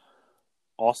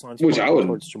all signs Which point I would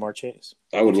towards Jamar Chase.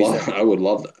 I would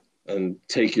love that, and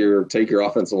take your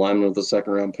offensive lineman with the 2nd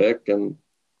round pick and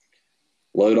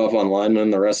load up on linemen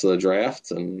the rest of the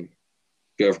draft and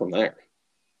go from there.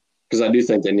 Because I do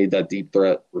think they need that deep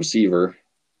threat receiver.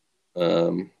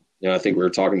 I think we were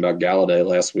talking about Galladay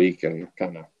last week and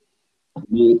kind of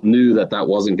knew that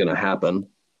wasn't going to happen.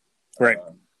 Right.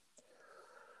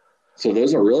 So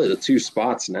those are really the 2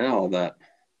 spots now that,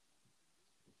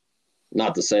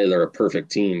 not to say they're a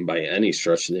perfect team by any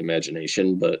stretch of the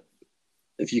imagination, but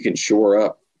if you can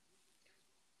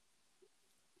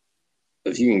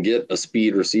get a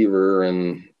speed receiver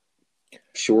and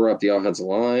shore up the offensive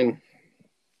line.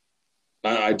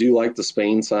 I do like the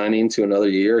Spain signing to another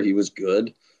year. He was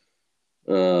good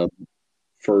for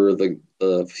the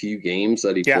few games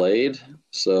that he played.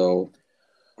 So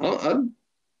I'm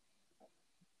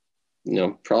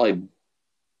probably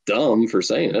dumb for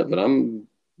saying it, but I'm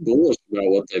bullish about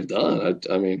what they've done.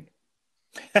 I mean,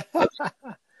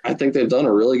 I think they've done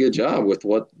a really good job with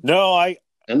what. No,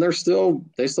 and they still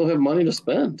have money to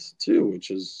spend too,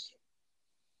 which is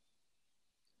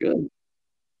good.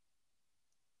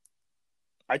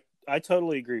 I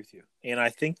totally agree with you, and I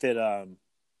think that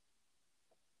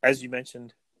as you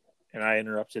mentioned, and I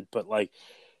interrupted, but like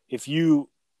it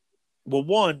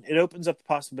opens up the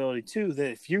possibility too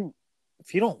that if you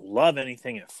don't love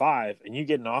anything at 5 and you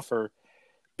get an offer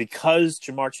because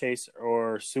Jamar Chase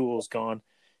or Sewell's gone,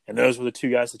 and those were the 2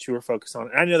 guys that you were focused on.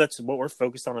 And I know that's what we're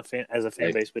focused on as a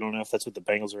fan base. We don't know if that's what the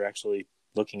Bengals are actually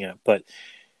looking at. But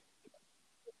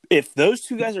if those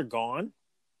 2 guys are gone,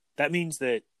 that means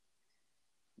that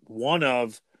one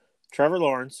of Trevor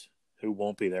Lawrence, who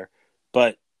won't be there,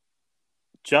 but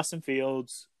Justin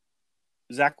Fields,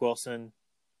 Zach Wilson,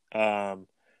 and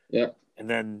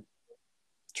then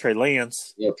Trey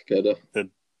Lance, the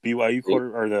BYU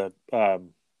quarter or the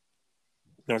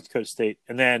North Dakota State,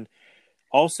 and then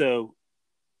also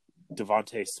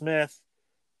Devontae Smith,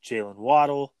 Jalen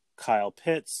Waddle, Kyle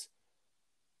Pitts.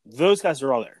 Those guys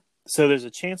are all there. So there's a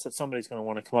chance that somebody's going to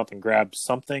want to come up and grab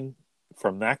something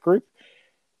from that group.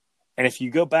 And if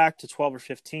you go back to 12 or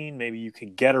 15, maybe you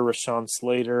could get a Rashawn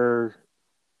Slater,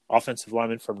 offensive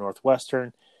lineman from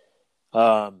Northwestern,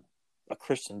 a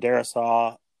Christian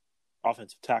Darrisaw,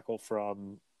 offensive tackle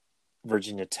from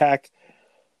Virginia Tech.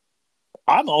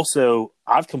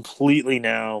 I've completely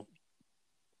now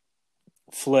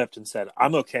flipped and said,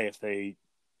 I'm okay if they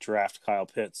draft Kyle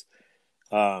Pitts.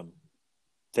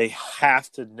 They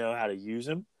have to know how to use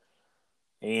him.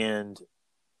 And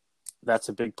that's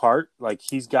a big part. Like,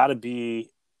 he's got to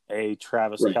be a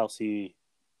Travis Kelce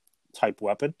type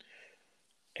weapon.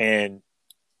 And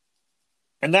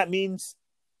that means,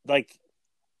 like,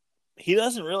 he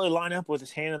doesn't really line up with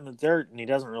his hand in the dirt and he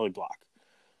doesn't really block.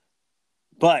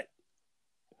 But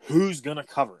who's going to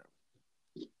cover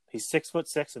him? He's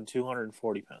 6'6" and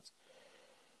 240 pounds.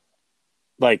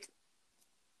 Like,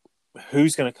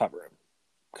 who's going to cover him?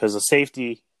 Because the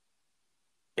safety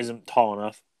isn't tall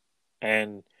enough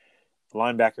and the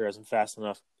linebacker isn't fast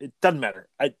enough. It doesn't matter.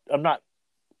 I'm not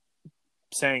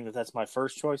saying that that's my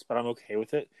first choice, but I'm okay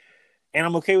with it. And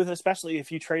I'm okay with it, especially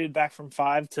if you traded back from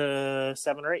 5 to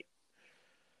 7 or 8.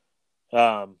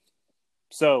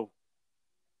 So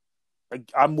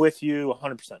I'm with you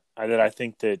 100%. I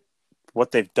think that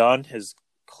what they've done has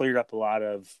cleared up a lot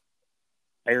of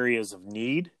areas of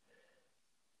need.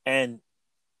 And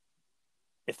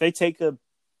if they take other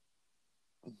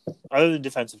than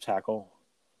defensive tackle,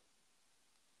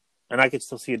 and I could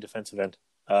still see a defensive end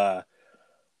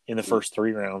in the first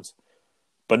 3 rounds,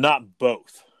 but not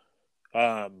both,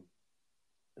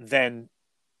 then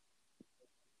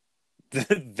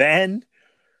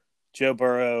Joe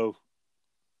Burrow,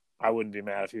 I wouldn't be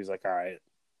mad if he was like, all right.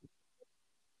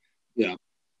 Yeah.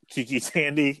 Kiki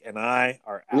Tandy and I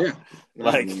are out. Yeah.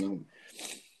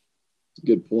 It's a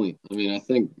good point. I mean, I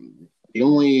think the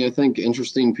only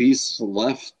interesting piece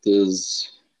left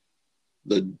is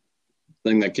the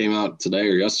thing that came out today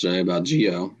or yesterday about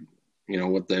Gio,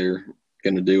 what they're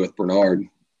going to do with Bernard.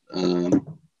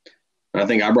 I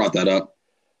think I brought that up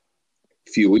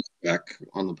a few weeks back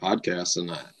on the podcast, and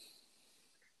I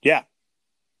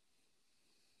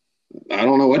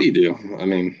don't know what you do. I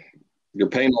mean, you're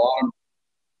paying a lot.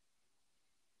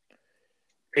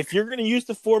 If you're going to use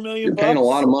the $4 million, you're paying a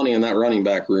lot of money in that running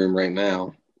back room right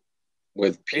now.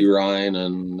 with Pirine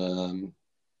and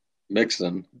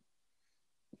Mixon.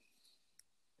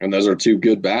 And those are two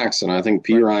good backs. And I think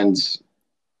Pirine's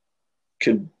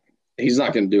he's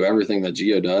not going to do everything that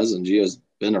Gio does. And Gio's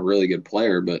been a really good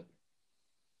player, but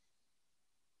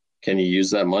can you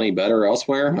use that money better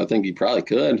elsewhere? I think he probably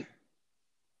could.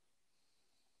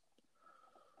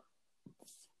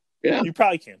 Yeah. You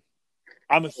probably can.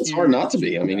 It's hard not to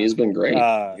be. I mean, he's been great.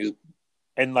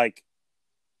 And like,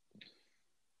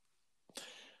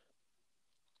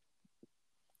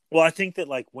 well, I think that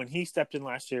like when he stepped in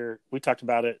last year, we talked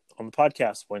about it on the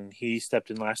podcast when he stepped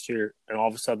in last year, and all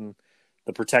of a sudden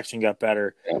the protection got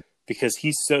better because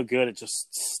he's so good at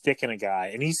just sticking a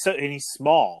guy, and he's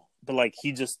small, but like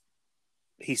he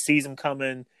sees him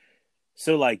coming.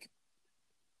 So like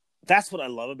that's what I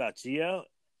love about Gio,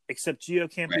 except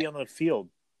Gio can't be on the field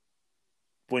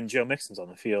when Joe Mixon's on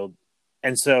the field.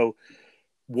 And so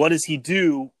what does he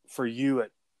do for you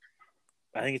at,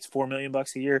 I think it's $4 million a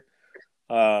year,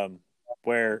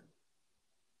 where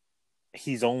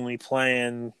he's only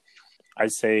playing,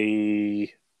 I'd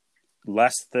say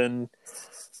less than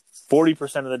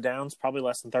 40% of the downs, probably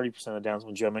less than 30% of the downs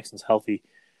when Joe Mixon's healthy.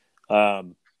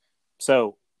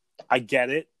 So I get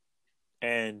it.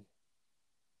 And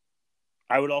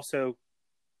I would also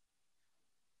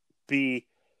be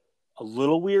a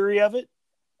little weary of it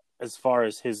as far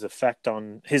as his effect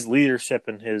on his leadership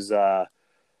and his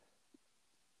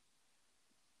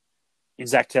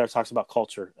Zach Taylor talks about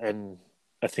culture, and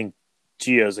I think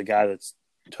Gio's a guy that's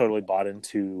totally bought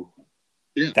into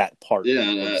that part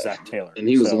of Zach Taylor. And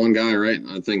he was the one guy, right?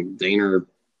 I think Daner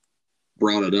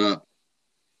brought it up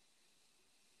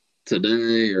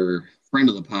today, or friend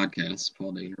of the podcast,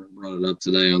 Paul Daner, brought it up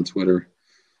today on Twitter.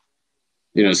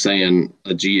 You know, saying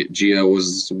Gio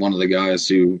was one of the guys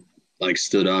who like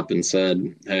stood up and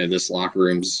said, "Hey, this locker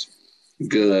room's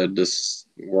good.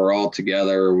 We're all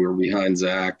together. We're behind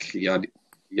Zach. Yada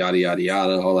yada yada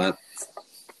yada. All that."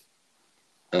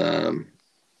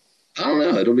 I don't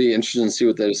know. It'll be interesting to see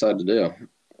what they decide to do.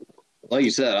 Like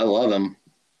you said, I love him,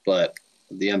 but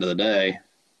at the end of the day,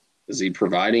 is he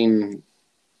providing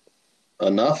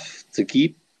enough to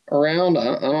keep around? I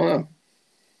don't know.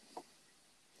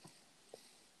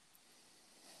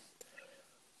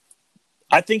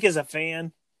 I think as a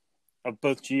fan of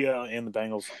both Gio and the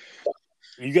Bengals,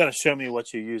 you got to show me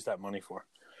what you use that money for.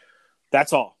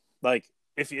 That's all. Like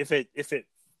if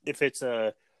it's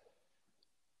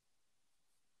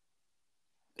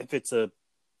a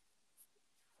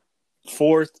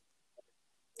fourth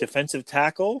defensive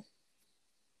tackle,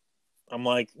 I'm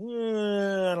like,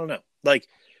 I don't know. Like,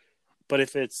 but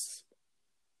if it's,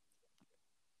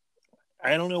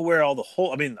 I don't know where all the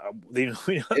holes. I mean, we know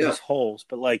there's holes,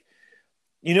 but like,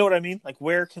 you know what I mean? Like,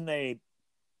 where can they?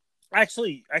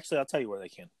 Actually, I'll tell you where they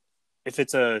can. If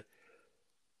it's a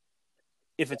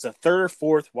third or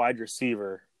fourth wide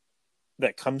receiver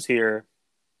that comes here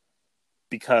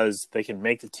because they can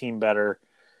make the team better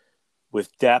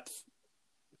with depth,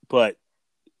 but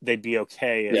they'd be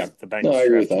okay if the Bengals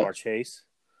draft Jamar Chase,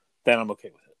 then I'm okay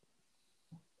with it.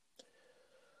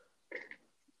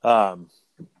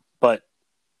 But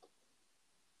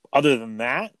other than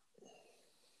that,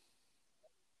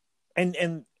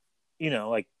 and you know,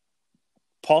 like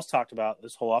Paul's talked about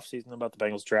this whole offseason about the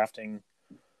Bengals drafting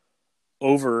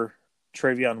over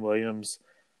Travion Williams,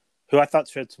 who I thought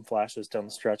showed some flashes down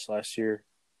the stretch last year.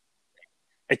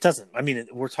 It doesn't. I mean,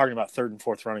 we're talking about third and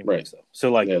fourth running backs, though.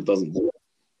 So, like, it doesn't.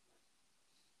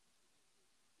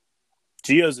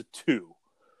 Gio's a 2.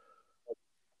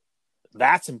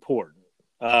 That's important.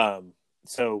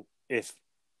 So if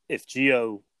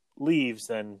Gio leaves,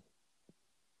 then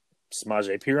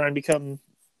Samaje Perine become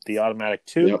the automatic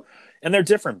 2. Yep. And they're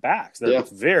different backs. They're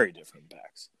very different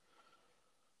backs.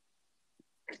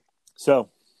 So,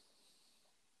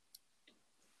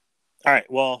 all right.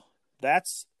 Well,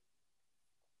 that'll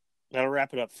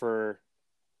wrap it up for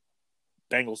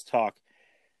Bengals talk.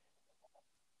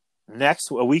 Next,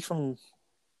 a week from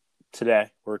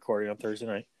today, we're recording on Thursday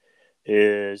night,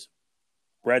 is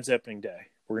Reds opening day.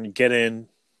 We're going to get in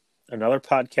another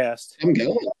podcast. I'm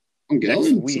going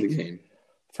next week to the game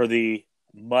for the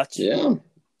much. Yeah.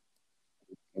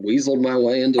 Weaseled my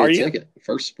way into a ticket.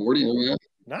 First sporting event.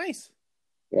 Nice.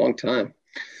 Long time.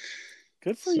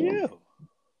 Good for you.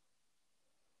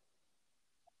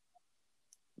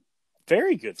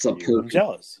 Very good for you. I'm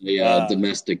jealous. A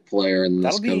domestic player in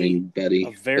this coming Betty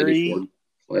Ford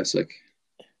Classic.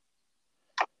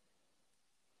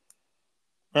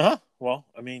 Well,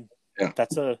 I mean,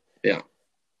 it's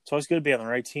always good to be on the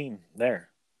right team there.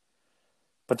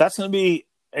 But that's going to be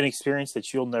an experience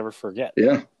that you'll never forget.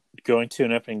 Yeah. Going to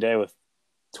an opening day with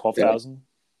 12,000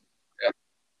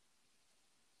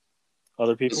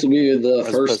 other people. This will be the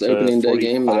as first opposed to opening day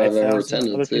game that I've ever 45,000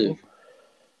 attended other too.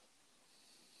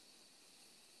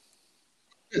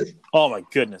 people. Oh my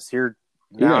goodness, You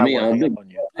now know I me, want to I'm a hang up on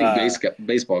you. big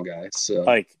baseball guy. So,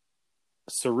 Like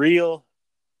surreal.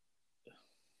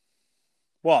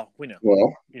 Well, we know.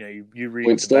 well, You know, you read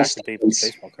point the still back of people's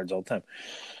stands. baseball cards all the time.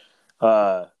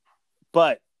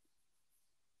 But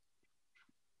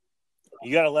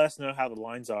you got to let us know how the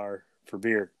lines are for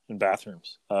beer in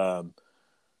bathrooms.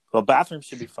 Well, bathrooms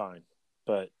should be fine,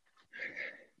 but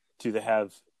do they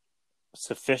have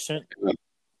sufficient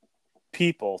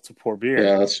people to pour beer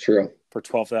Yeah, that's true. for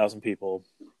 12,000 people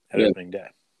at Yeah. opening day?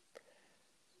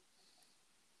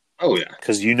 Oh yeah,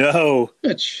 Because you know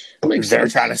which makes they're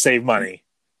sense. trying to save money.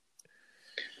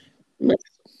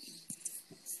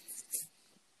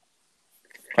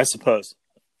 I suppose.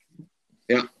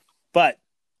 Yeah. But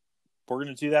we're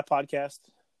going to do that podcast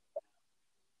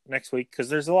next week because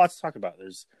there's a lot to talk about.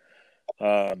 There's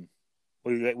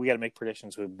we got to make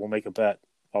predictions. We'll make a bet,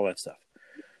 all that stuff.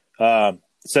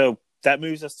 So that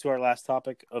moves us to our last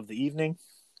topic of the evening,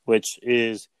 which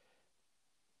is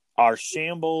our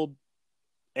shambled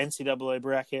NCAA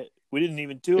bracket. We didn't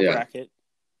even do a bracket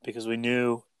because we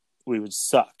knew we would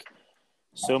suck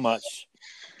so much.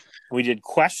 We did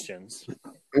questions.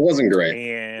 It wasn't great.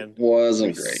 And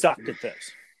wasn't we great. Sucked at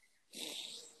those.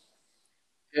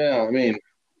 Yeah, I mean,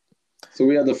 so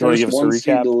we had the first one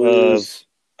seed to lose.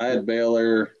 I had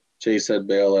Baylor. Chase had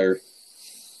Baylor.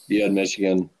 You had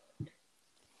Michigan.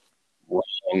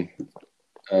 Wrong.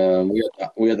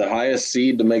 We had the highest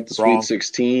seed to make the Sweet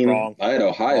 16. Wrong. I had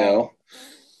Ohio.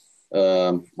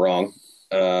 Wrong.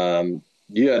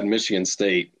 You had Michigan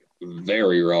State.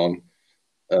 Very wrong.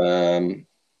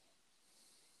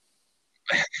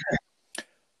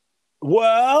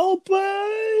 Well,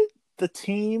 but the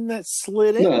team that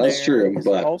slid in that's true,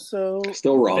 but also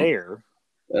still wrong. There.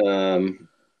 And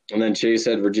then Chase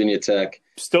had Virginia Tech.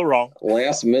 Still wrong.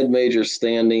 Last mid-major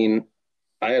standing,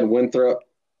 I had Winthrop.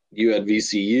 You had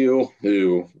VCU,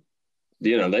 who,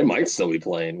 they might still be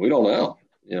playing. We don't know.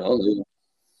 They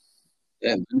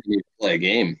didn't even play a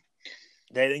game.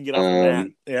 They didn't get off the mat.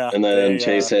 Yeah. And then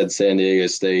Chase had San Diego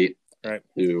State, right?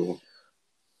 Who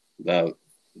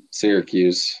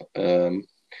Syracuse.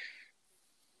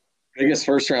 Biggest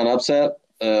first round upset.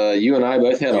 You and I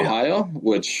both had Ohio,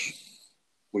 which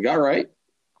we got right.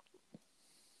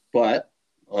 But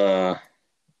Oral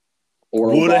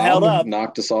would have held up,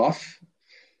 knocked us off.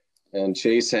 And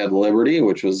Chase had Liberty,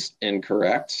 which was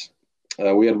incorrect.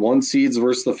 We had 1 seeds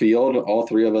versus the field. All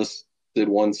 3 of us did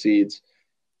 1 seeds.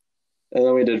 And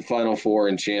then we did Final Four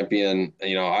and champion.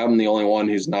 I'm the only one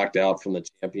who's knocked out from the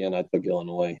champion. I took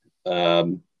Illinois.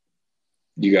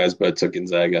 You guys both took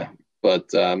Gonzaga.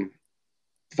 But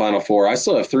Final Four, I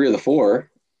still have 3 of the 4,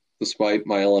 despite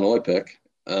my Illinois pick.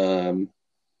 And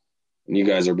you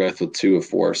guys are both with 2 of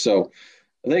 4. So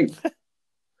I think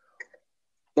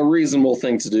the reasonable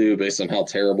thing to do, based on how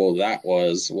terrible that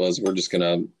was we're just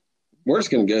gonna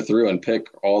go through and pick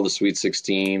all the Sweet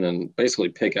 16 and basically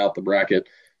pick out the bracket.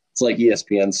 It's like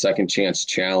ESPN's Second Chance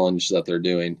Challenge that they're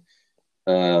doing.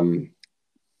 And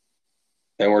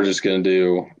we're just going to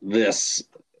do this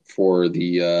for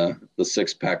the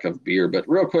 6-pack of beer. But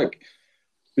real quick,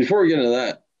 before we get into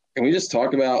that, can we just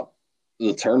talk about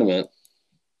the tournament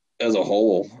as a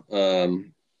whole?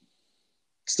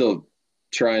 Still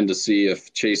trying to see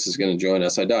if Chase is going to join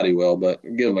us. I doubt he will, but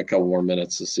give him a couple more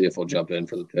minutes to see if he'll jump in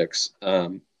for the picks.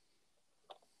 And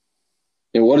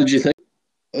what did you think?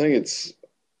 I think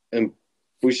and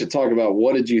we should talk about,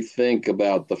 what did you think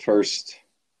about the first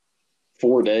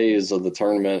 4 days of the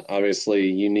tournament? Obviously,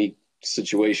 unique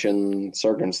situation,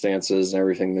 circumstances, and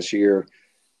everything this year.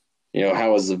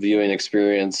 How was the viewing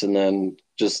experience? And then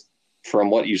just from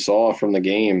what you saw from the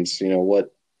games,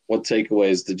 what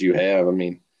takeaways did you have? I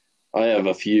mean, I have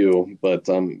a few, but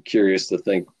I'm curious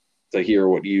to hear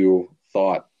what you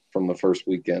thought from the first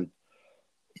weekend.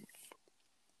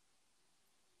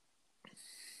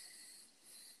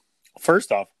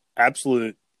 First off,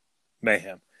 absolute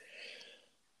mayhem.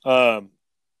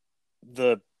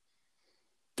 The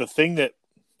thing that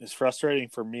is frustrating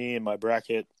for me in my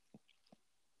bracket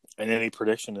and any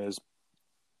prediction is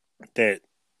that,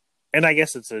 and I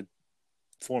guess it's a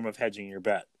form of hedging your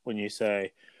bet when you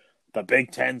say the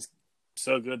Big Ten's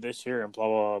so good this year and blah,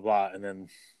 blah, blah, blah. And then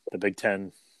the Big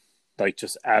Ten,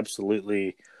 just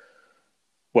absolutely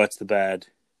wets the bed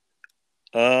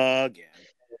again.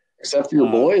 Except for your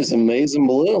boys in Maize and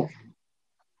Blue.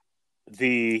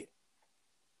 They've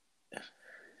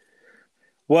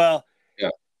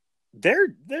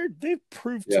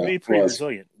proved to be pretty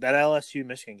resilient. That LSU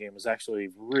Michigan game was actually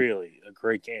really a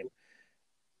great game.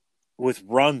 with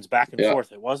runs back and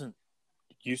forth. It wasn't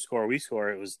you score, we score.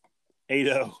 It was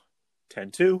 8-0,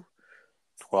 10-2,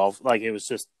 12. Like, it was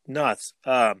just nuts.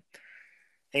 And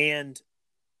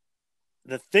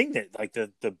the thing that, like,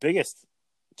 the biggest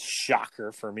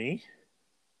shocker for me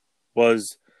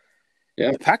was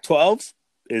the Pac-12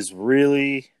 is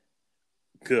really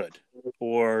good,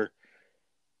 or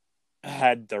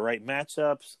had the right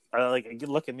matchups. Like,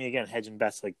 look at me again, hedging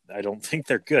bets. Like, I don't think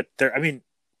they're good.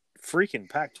 Freaking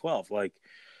Pac-12. Like,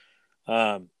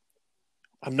 I'm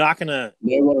not gonna.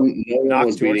 No one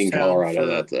was beating Georgetown Colorado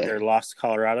that day. Their loss to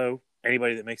Colorado.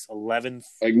 Anybody that makes 11,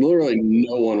 like literally,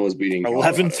 no one was beating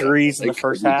 11 threes in the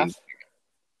first half.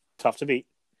 Tough to beat.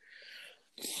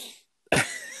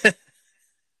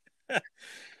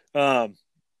 But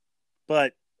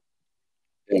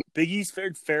Big East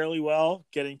fared fairly well,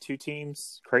 getting two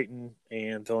teams, Creighton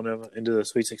and Villanova, into the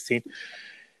Sweet 16.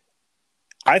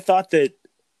 I thought that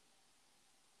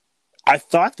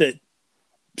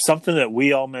something that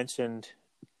we all mentioned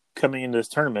coming into this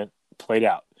tournament played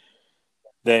out.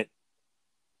 That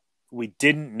we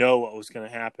didn't know what was going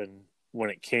to happen when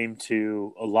it came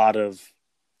to a lot of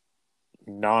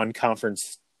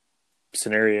non-conference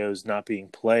scenarios not being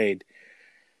played.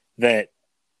 That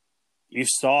you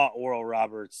saw Oral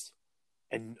Roberts,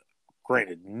 and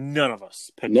granted, none of us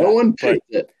picked No one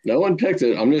picked it. I'm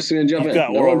just going to jump in.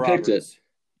 No one picked it.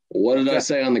 What did I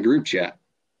say on the group chat?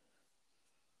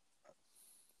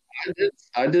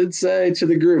 I did say to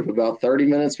the group about 30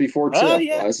 minutes before tip.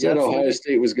 I said Ohio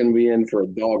State was going to be in for a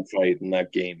dogfight in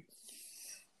that game.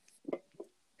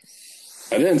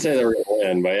 I didn't say they were going to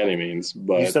win by any means,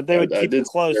 but you said they would keep it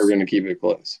close. They were going to keep it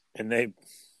close. And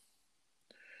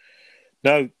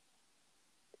no,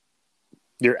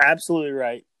 you're absolutely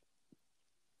right.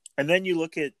 And then you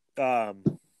look at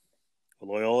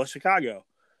Loyola Chicago,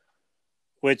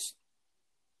 which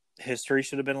history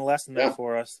should have been a lesson there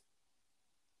for us.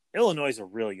 Illinois is a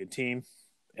really good team,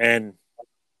 and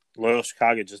Loyola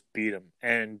Chicago just beat them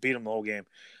the whole game.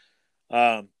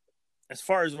 As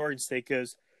far as Oregon State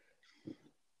goes,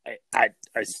 I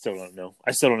still don't know.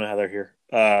 I still don't know how they're here.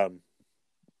 The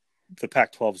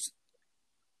Pac-12's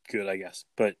good, I guess,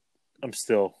 but I'm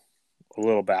still a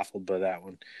little baffled by that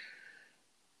one.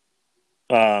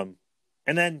 And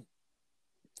then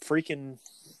freaking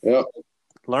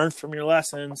learn from your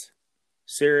lessons.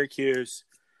 Syracuse,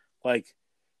 like,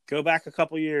 go back a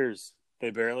couple years. They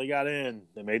barely got in.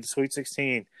 They made the Sweet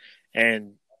 16.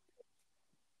 And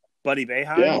Buddy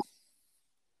Boeheim,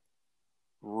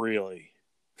 really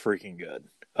freaking good.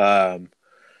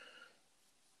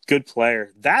 Good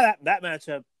player. That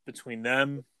matchup between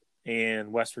them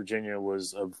and West Virginia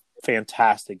was a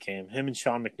fantastic game. Him and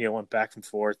Sean McNeil went back and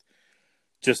forth,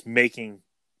 just making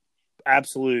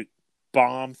absolute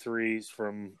bomb threes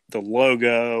from the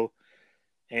logo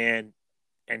and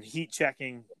heat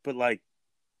checking. But, like,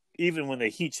 even when they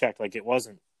heat checked, like, it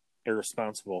wasn't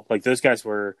irresponsible. Like, those guys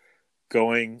were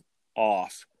going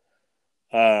off.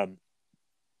 So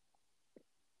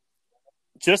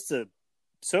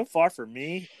far for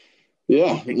me,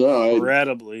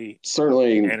 incredibly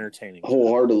certainly entertaining.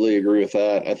 Wholeheartedly agree with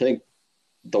that. I think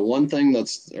the couple things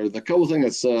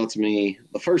that stood out to me,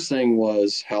 the first thing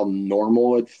was how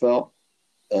normal it felt.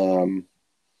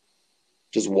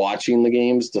 Just watching the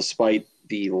games, despite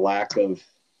the lack of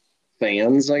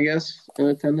fans, I guess, in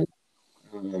attendance.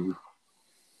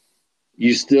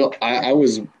 I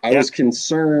was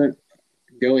concerned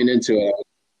going into it.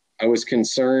 I was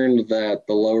concerned that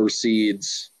the lower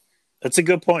seeds. That's a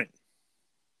good point.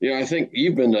 I think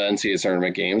you've been to NCAA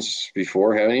tournament games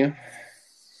before, haven't you?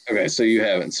 Okay, so you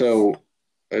haven't. So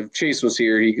if Chase was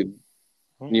here, he could,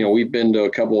 we've been to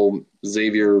a couple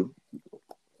Xavier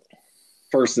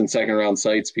first and second round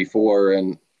sites before.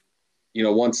 And,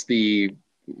 once the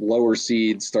lower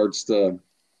seed starts to,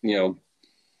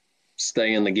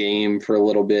 stay in the game for a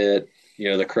little bit,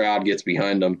 the crowd gets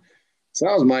behind them. So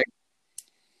that was my –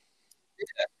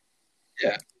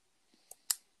 yeah.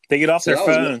 They get off their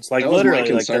phones,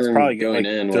 literally. Like, that's probably going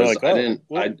in.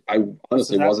 I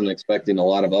honestly wasn't expecting a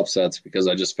lot of upsets because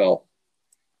I just felt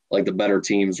like the better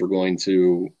teams were going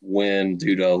to win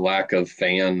due to lack of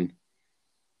fan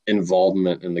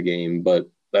involvement in the game, but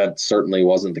that certainly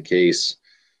wasn't the case.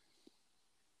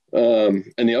 And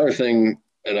the other thing,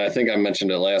 and I think I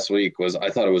mentioned it last week, was I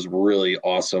thought it was really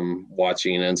awesome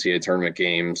watching NCAA tournament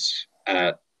games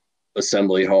at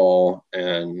Assembly Hall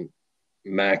and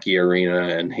Mackey Arena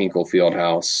and Hinkle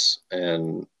Fieldhouse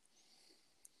and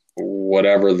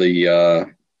whatever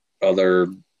the other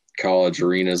college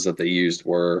arenas that they used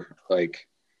were. Like,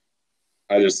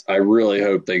 I really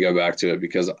hope they go back to it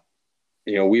because,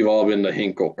 we've been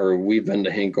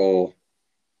to Hinkle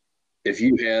if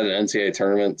you had an NCAA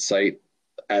tournament site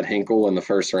at Hinkle in the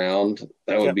first round,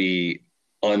 that would be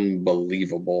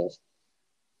unbelievable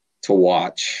to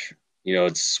watch.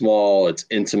 It's small, it's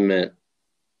intimate.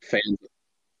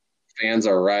 Fans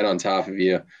are right on top of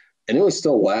you. And it was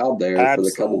still loud there for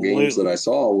the couple games that I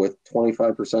saw with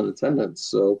 25% attendance.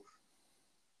 So,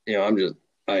 I'm just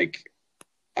like,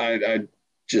 I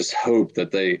just hope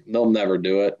that they'll never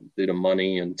do it due to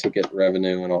money and ticket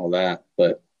revenue and all that.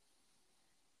 But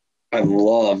I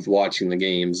loved watching the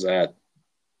games at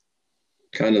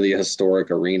kind of the historic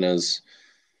arenas,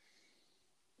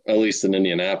 at least in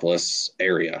Indianapolis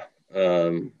area.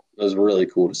 It was really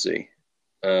cool to see.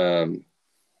 The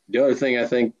other thing I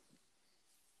think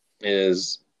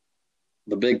is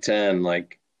the Big Ten.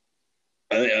 Like,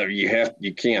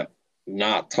 you can't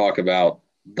not talk about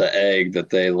the egg that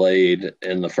they laid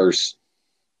in the first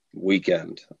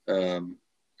weekend. You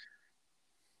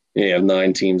have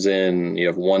 9 teams in. You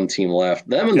have 1 team left.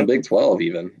 Them and the Big 12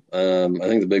 even. I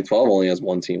think the Big 12 only has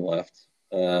 1 team left.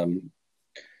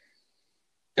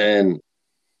 And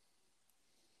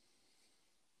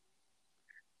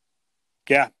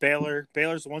yeah, Baylor's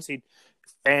the 1 seed,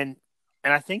 and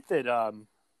I think that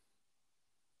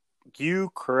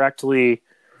you correctly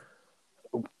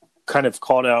kind of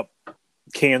called out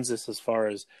Kansas as far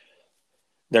as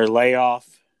their layoff.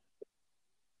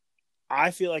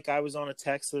 I feel like I was on a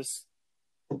Texas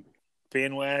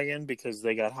bandwagon because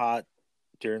they got hot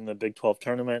during the Big 12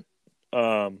 tournament.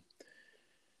 But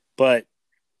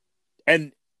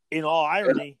in all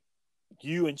irony,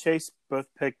 you and Chase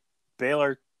both picked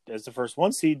Baylor as the first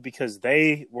 1 seed because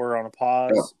they were on a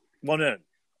pause. Yeah. Well, no,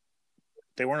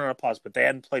 they weren't on a pause, but they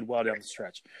hadn't played well down the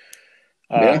stretch.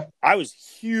 I was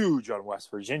huge on West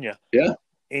Virginia. Yeah.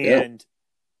 And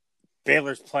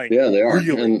Baylor's playing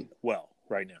really well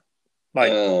right now.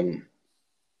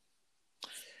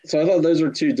 So I thought those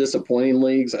were 2 disappointing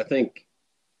leagues. I think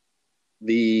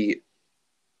the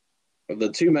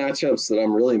 2 matchups that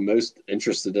I'm really most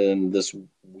interested in this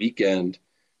weekend,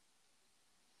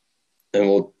 and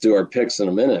we'll do our picks in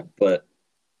a minute, but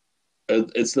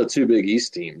it's the 2 Big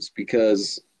East teams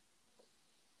because,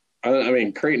 I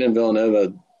mean, Creighton and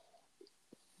Villanova,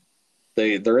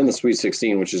 they're in the Sweet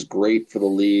 16, which is great for the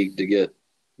league to get,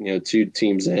 2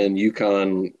 teams in.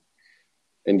 UConn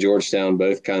and Georgetown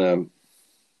both kind of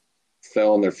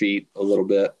fell on their feet a little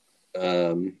bit,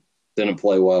 didn't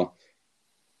play well.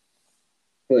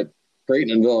 But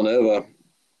Creighton and Villanova,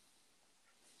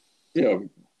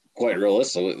 quite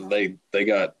realistically, they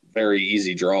got very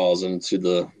easy draws into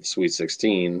the Sweet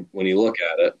 16. When you look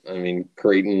at it, I mean,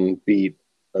 Creighton beat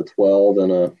a 12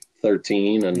 and a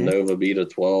 13, and Nova beat a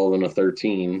 12 and a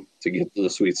 13 to get to the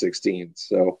Sweet 16.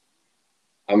 So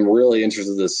I'm really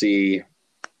interested to see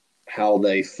how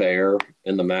they fare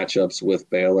in the matchups with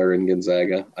Baylor and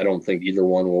Gonzaga. I don't think either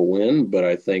one will win, but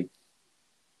I think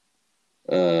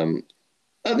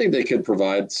they could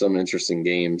provide some interesting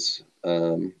games.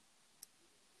 But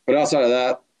outside of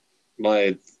that,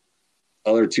 my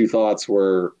other 2 thoughts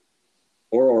were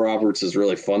Oral Roberts is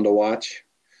really fun to watch.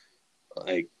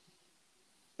 Like,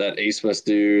 that Asmus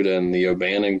dude and the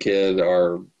O'Bannon kid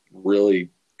are really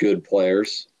good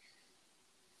players.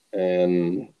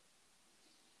 And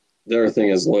the other thing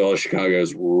is Loyola Chicago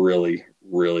is really,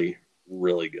 really,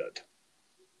 really good.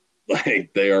 Like,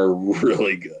 they are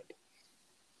really good.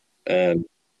 And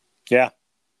yeah,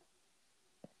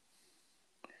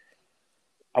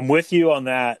 I'm with you on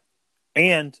that.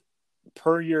 And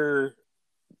per your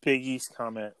Big East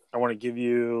comment, I want to give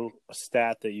you a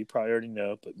stat that you probably already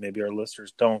know, but maybe our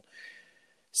listeners don't.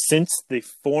 Since the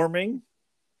forming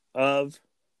of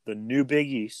the new Big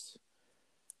East,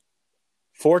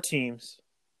 4 teams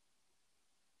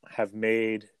have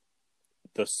made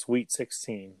the Sweet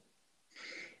 16.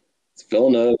 It's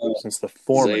Villanova. Since the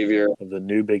forming Xavier, of the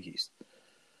new Big East.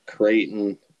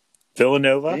 Creighton.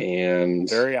 Villanova. And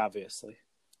very obviously.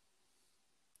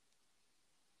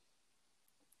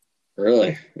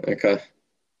 Really? Okay.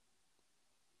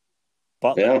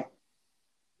 Butler. Yeah.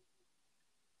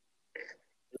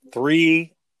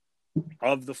 3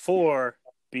 of the 4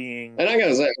 being. And I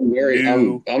gotta say,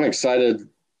 I'm excited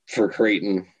for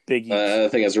Creighton. Big East. I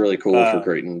think it's really cool for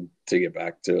Creighton to get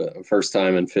back to it. First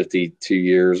time in 52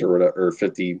 years or whatever, or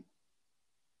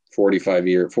 45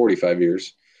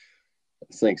 years. I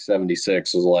think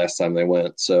 76 was the last time they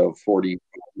went. So 40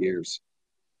 years.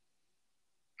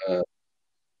 Yeah,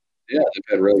 they've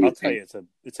had really. I'll tell you,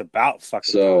 it's about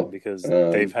fucking time because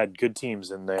they've had good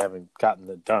teams and they haven't gotten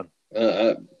it done.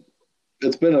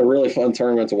 It's been a really fun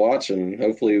tournament to watch, and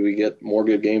hopefully we get more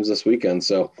good games this weekend.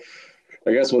 So,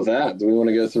 I guess with that, do we want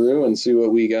to go through and see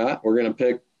what we got? We're going to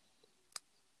pick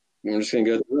I'm just going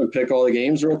to go through and pick all the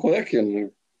games real quick,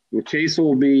 and Chase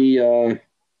will be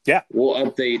we'll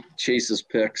update Chase's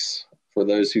picks for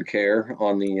those who care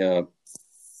on the on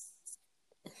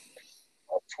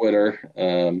Twitter.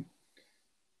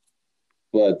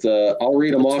 But I'll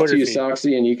read them off to you,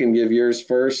 Soxy, and you can give yours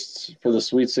first for the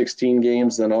Sweet 16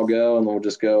 games. Then I'll go, and we'll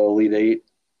just go Elite 8.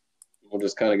 We'll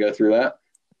just kind of go through that.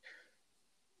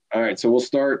 All right, so we'll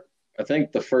start. I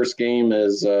think the first game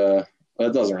is it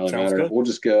doesn't really matter. Good. We'll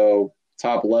just go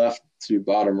top left to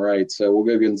bottom right. So we'll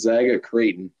go Gonzaga,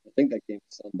 Creighton. I think that game's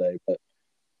Sunday, but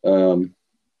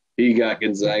he got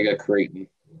Gonzaga, Creighton.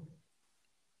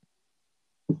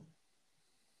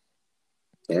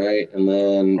 All right, and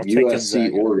then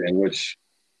USC, Oregon, which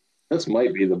this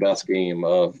might be the best game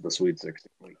of the Sweet 16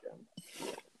 weekend.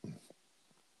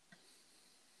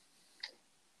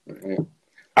 All right.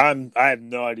 I have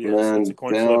no idea. And it's a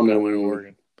coin flip in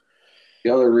Oregon. The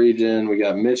other region, we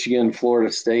got Michigan,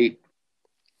 Florida State.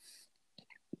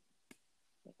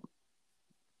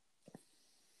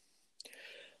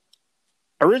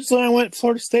 Originally, I went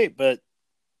Florida State, but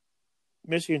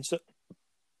Michigan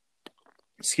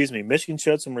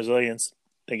showed some resilience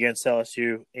against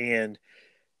LSU, and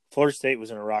Florida State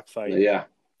was in a rock fight. Yeah,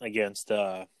 against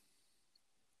that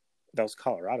was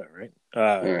Colorado, right?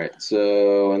 All right.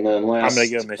 So, and then last, I'm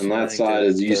gonna go Michigan. On that side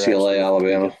is UCLA,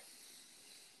 Alabama.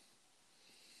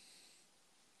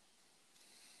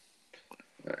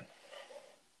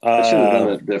 I should have done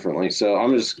it differently. So I'll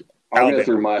go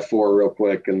through my four real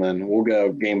quick, and then we'll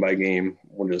go game by game.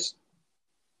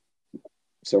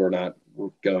 So we're not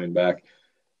going back.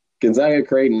 Gonzaga,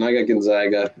 Creighton. I got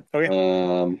Gonzaga. Okay.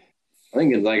 I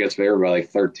think Gonzaga's favored by like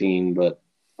 13, but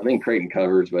I think Creighton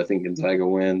covers, but I think Gonzaga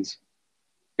wins.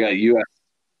 We got US.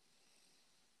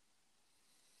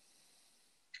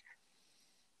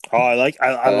 Oh, I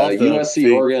love the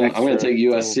USC, Oregon. I'm going to take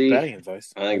USC. Betting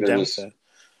advice. I think they're just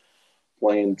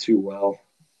playing too well.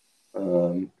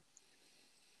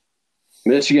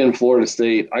 Michigan, Florida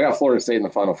State. I got Florida State in the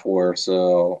Final Four,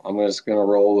 so I'm just going to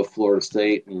roll with Florida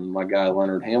State and my guy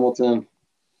Leonard Hamilton.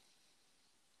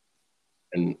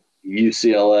 And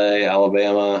UCLA,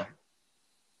 Alabama.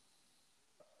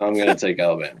 I'm going to take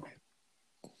Alabama.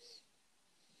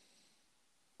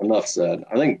 Enough said.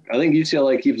 I think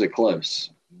UCLA keeps it close,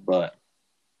 but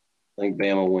I think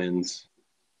Bama wins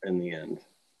in the end.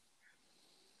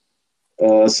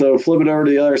 So flip it over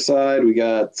to the other side. We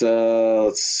got,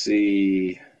 let's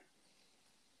see.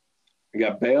 We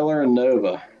got Baylor and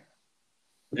Nova.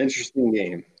 Interesting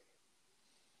game.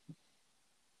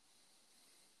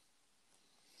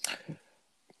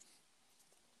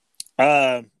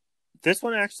 This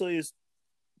one actually is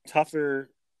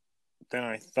tougher than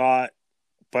I thought,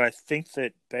 but I think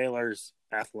that Baylor's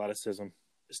athleticism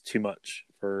is too much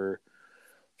for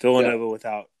Villanova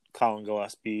without Colin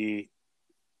Gillespie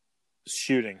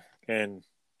shooting and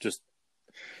just.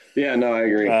 Yeah, no, I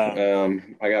agree.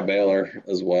 I got Baylor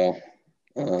as well.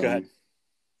 Go ahead.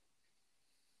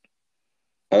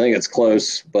 I think it's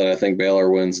close, but I think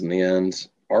Baylor wins in the end.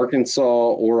 Arkansas,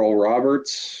 Oral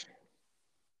Roberts.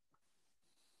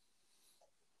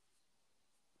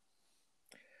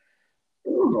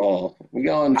 Oh, we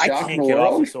going I shock can't the get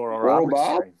world? off this Oral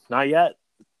Roberts train. Not yet.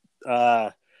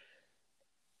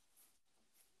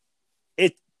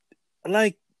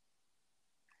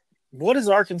 What is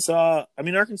Arkansas? I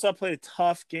mean, Arkansas played a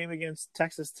tough game against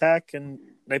Texas Tech, and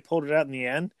they pulled it out in the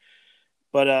end.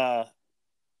 But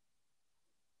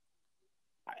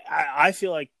I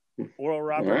feel like Oral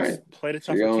Roberts played a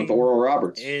tough game with Oral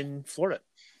Roberts in Florida.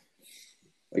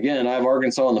 Again, I have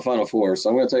Arkansas in the Final Four, so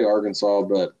I'm going to take Arkansas,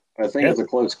 but I think it's a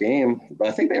close game. But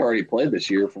I think they already played this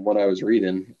year from what I was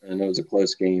reading, and it was a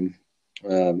close game.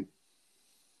 I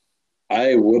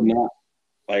would not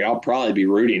 – I'll probably be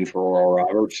rooting for Oral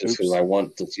Roberts just because I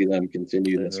want to see them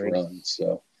continue this run.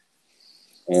 So,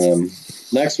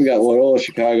 next we got Loyola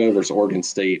Chicago versus Oregon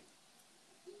State.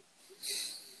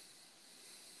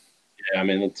 Yeah, I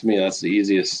mean, to me, that's the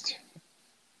easiest.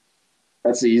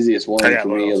 That's the easiest one for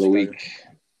me of the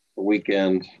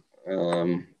weekend. I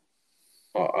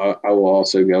will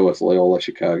also go with Loyola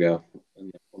Chicago.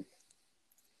 And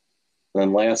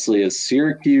then lastly is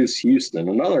Syracuse Houston,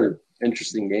 another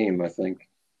interesting game, I think.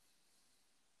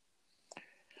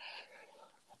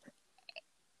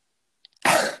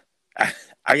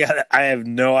 I have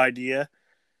no idea,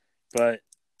 but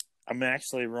I'm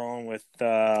actually rolling with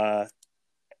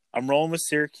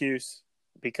Syracuse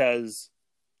because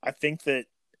I think that,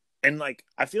 and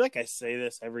I feel like I say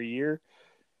this every year,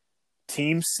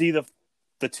 teams see the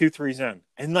 2-3 zone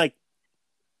and they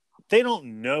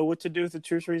don't know what to do with the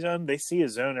 2-3 zone. They see a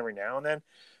zone every now and then,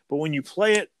 but when you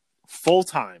play it full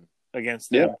time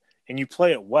against them, and you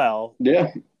play it well.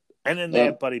 Yeah. And then they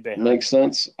have Buddy Bay. Makes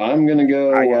sense. I'm going to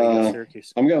go. I gotta go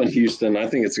Syracuse. I'm going Houston. I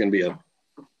think it's going to be a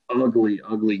ugly,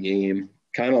 ugly game,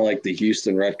 kind of like the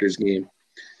Houston Rutgers game.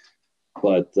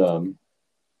 But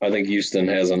I think Houston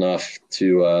has enough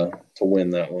to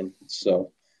win that one.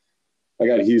 So I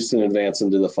got Houston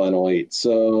advancing to the Final Eight.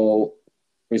 So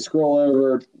we scroll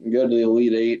over, go to the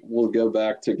Elite Eight. We'll go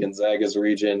back to Gonzaga's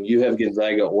region. You have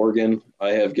Gonzaga, Oregon.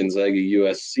 I have Gonzaga,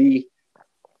 USC.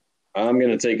 I'm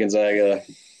going to take Gonzaga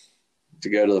to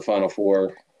go to the Final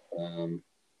Four. All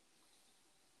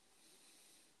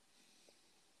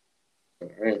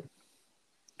right.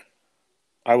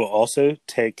 I will also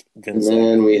take Gonzaga.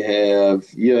 And then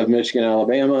you have Michigan,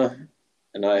 Alabama,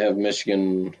 and I have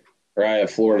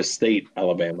Florida State,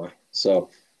 Alabama. So,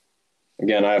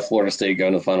 again, I have Florida State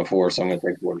going to the Final Four, so I'm going to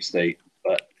take Florida State.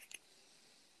 But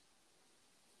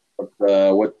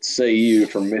what say you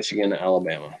for Michigan,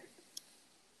 Alabama?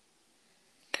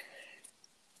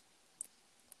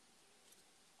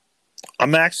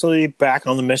 I'm actually back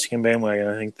on the Michigan bandwagon.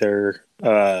 I think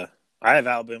I have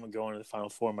Alabama going to the Final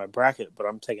Four in my bracket, but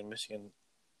I'm taking Michigan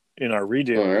in our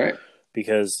redo. All right.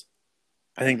 Because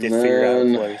I think they figured out how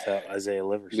to play without Isaiah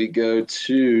Livers. We go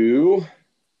to –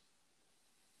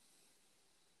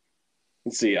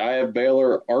 let's see. I have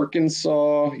Baylor,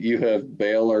 Arkansas. You have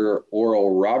Baylor,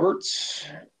 Oral Roberts.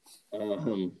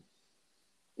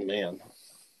 Man.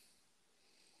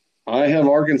 I have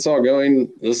Arkansas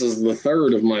going – this is the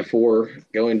third of my four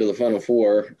going to the Final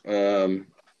Four.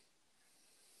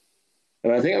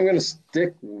 And I think I'm going to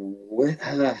stick with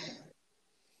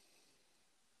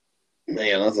man,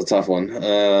 that's a tough one.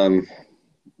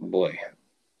 Boy.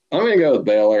 I'm going to go with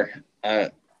Baylor.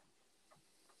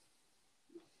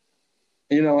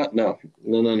 You know what? No.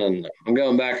 I'm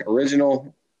going back.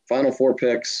 Original Final Four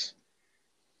picks.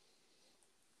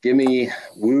 Give me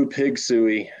Woo Pig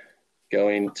Suey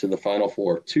going to the Final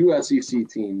Four. 2 SEC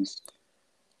teams.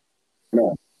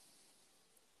 No.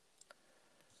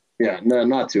 Yeah, no,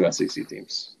 not 2 SEC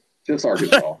teams. Just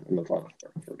Arkansas in the Final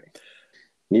Four for me.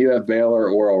 You have Baylor,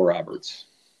 Oral Roberts.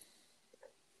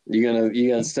 You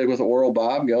gonna stick with Oral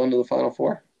Bob going to the Final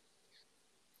Four?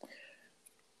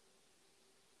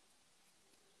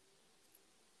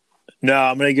 No,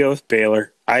 I'm gonna go with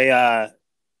Baylor. I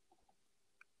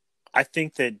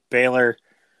think that Baylor,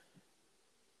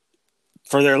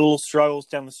 for their little struggles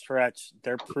down the stretch,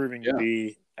 they're proving to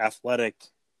be athletic.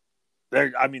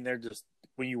 They're just,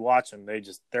 when you watch them,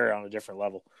 they're on a different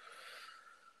level.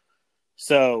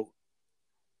 So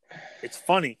it's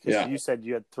funny because you said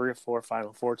you had 3 or 4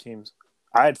 Final Four teams.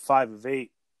 I had 5 of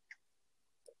 8.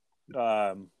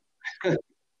 5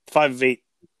 of 8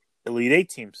 Elite 8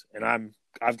 teams, and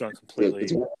I've gone completely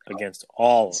against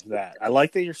all of that. I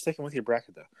like that you're sticking with your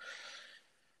bracket though.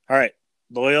 All right,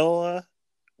 Loyola.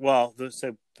 Well,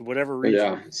 so whatever region.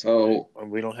 Yeah, so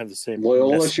we don't have the same.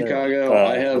 Loyola, Chicago.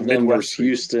 I have them versus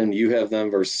Houston. You have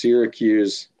them versus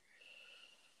Syracuse.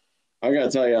 I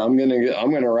gotta tell you, I'm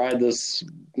gonna ride this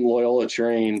Loyola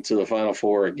train to the Final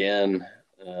Four again.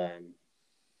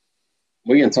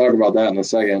 We can talk about that in a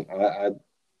second.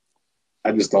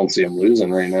 I just don't see them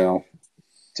losing right now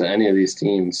to any of these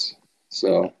teams.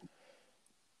 So,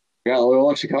 got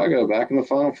Loyola, Chicago back in the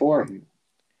Final Four.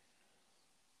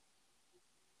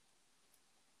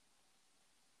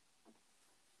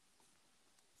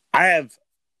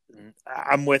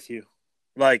 I'm with you.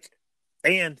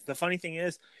 And the funny thing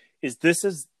is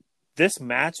this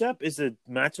matchup is a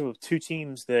matchup of 2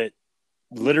 teams that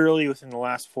literally within the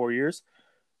last 4 years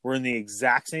were in the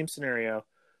exact same scenario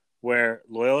where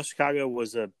Loyola Chicago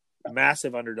was a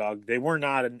massive underdog. They were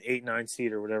not an 8-9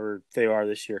 seed or whatever they are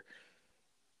this year.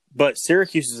 But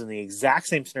Syracuse is in the exact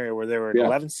same scenario where they were an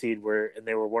 11 seed and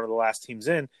they were one of the last teams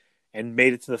in and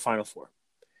made it to the Final Four.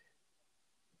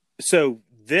 So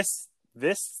this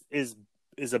is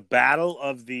a battle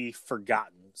of the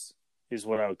forgottens, is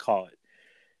what I would call it.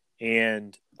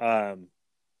 And I'm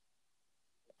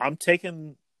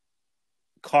taking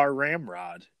Car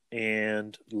Ramrod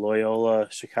and Loyola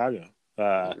Chicago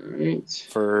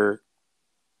for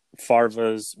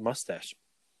Farva's mustache.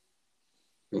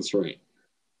 That's right.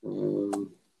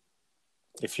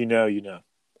 If you know, you know.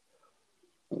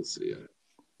 Let's see.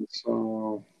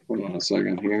 So, hold on a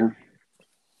second here.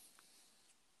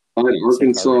 All right,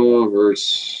 Arkansas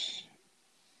versus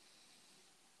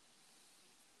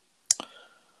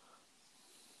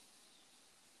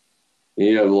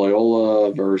you have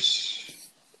Loyola versus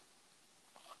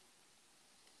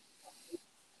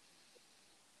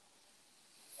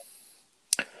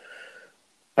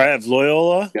I have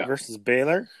Loyola versus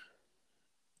Baylor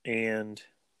and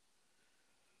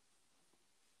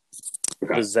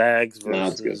Okay. The Zags No,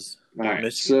 that's good. versus All right,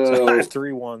 Michigan. so I have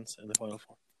 3-1s in the Final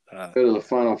Four. Go to the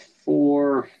Final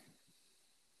Four.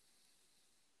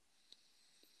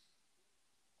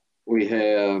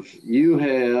 You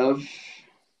have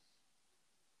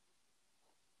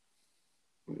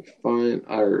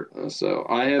so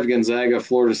I have Gonzaga,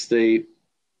 Florida State,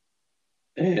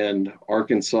 and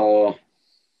Arkansas,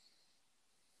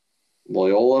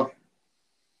 Loyola,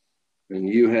 and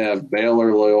you have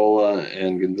Baylor, Loyola,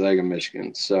 and Gonzaga,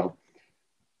 Michigan. So,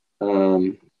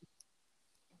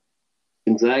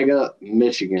 Gonzaga,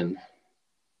 Michigan.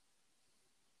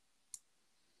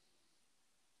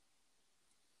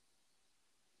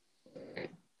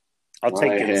 I'll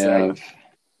take Gonzaga. Have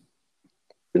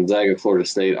Gonzaga, Florida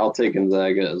State. I'll take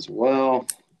Gonzaga as well.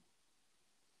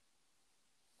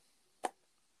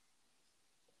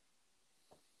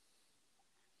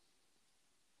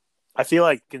 I feel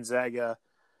like Gonzaga,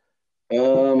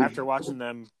 after watching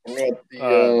them,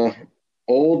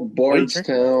 Old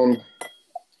Bardstown.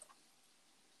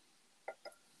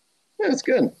 Yeah, it's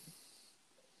good.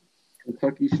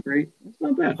 Kentucky Straight. It's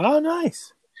not bad. Oh,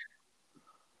 nice.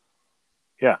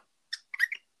 Yeah.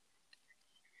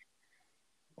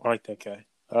 I like that guy.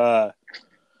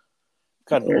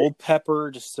 Got an Old Pepper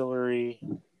Distillery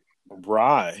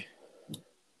rye.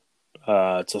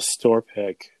 It's a store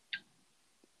pick.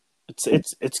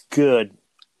 It's good.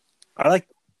 I like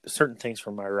certain things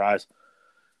from my ryes.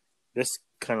 This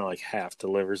kind of like half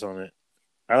delivers on it.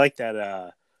 I like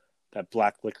that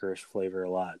black licorice flavor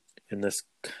a lot, and this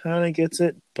kind of gets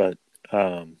it, but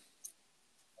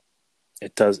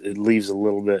it leaves a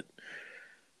little bit.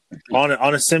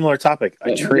 On a similar topic,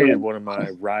 I traded one of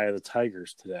my Rye of the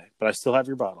Tigers today, but I still have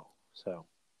your bottle. So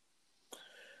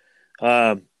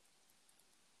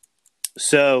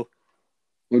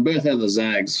we both have the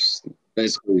Zags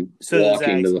basically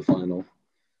walking to the final.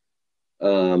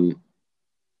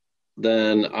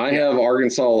 Then I have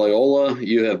Arkansas Loyola.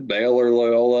 You have Baylor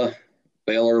Loyola.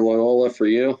 Baylor Loyola for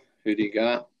you. Who do you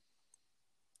got?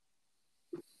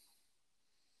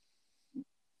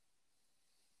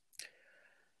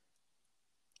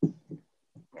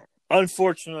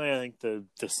 Unfortunately, I think the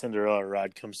Cinderella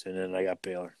ride comes in, and I got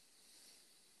Baylor.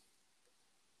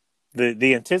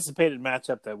 The anticipated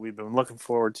matchup that we've been looking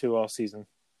forward to all season,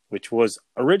 which was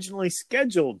originally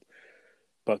scheduled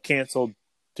but canceled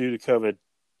due to COVID.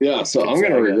 Yeah, so I'm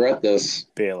going to regret this.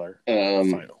 Baylor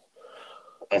final.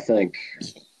 I think.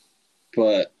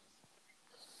 And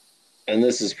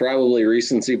this is probably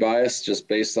recency bias just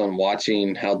based on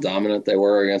watching how dominant they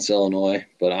were against Illinois,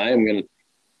 but I'm going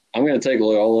to take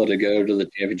Loyola to go to the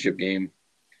championship game.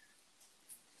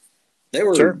 They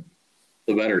were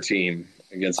the better team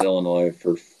against Illinois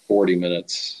for 40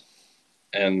 minutes.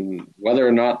 And whether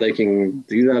or not they can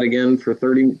do that again for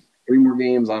 33 more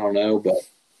games, I don't know. But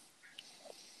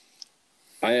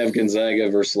I have Gonzaga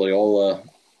versus Loyola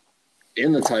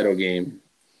in the title game,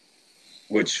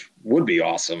 which would be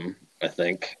awesome, I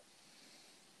think.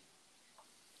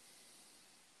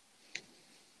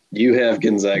 You have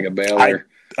Gonzaga Baylor.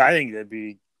 I think that'd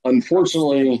be.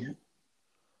 Unfortunately,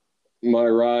 my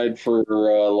ride for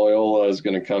Loyola is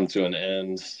going to come to an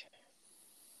end,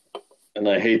 and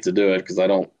I hate to do it because I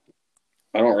don't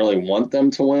really want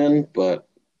them to win, but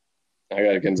I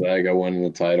got Gonzaga winning the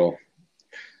title.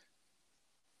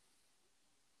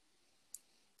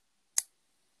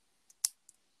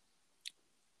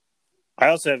 I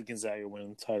also have Gonzaga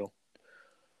winning the title.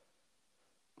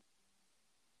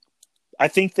 I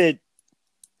think that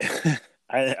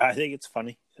I think it's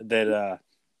funny that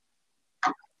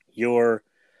you're.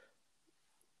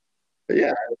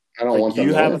 Yeah, I don't want them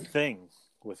you to have win. a thing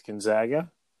with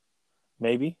Gonzaga,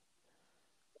 maybe,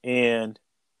 and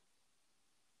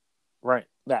right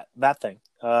that thing.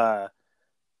 But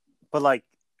like,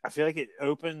 I feel like it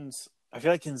opens. I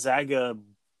feel like Gonzaga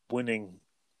winning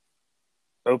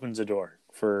opens a door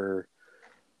for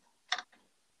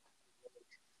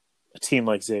a team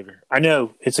like Xavier. I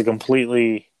know it's a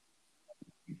completely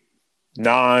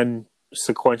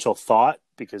non-sequential thought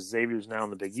because Xavier's now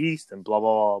in the Big East and blah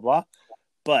blah blah blah.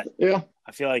 But yeah,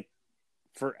 I feel like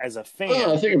as a fan,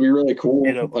 I think it'd be really cool.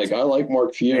 Like I like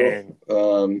Mark Few.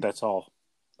 That's all.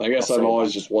 I guess I've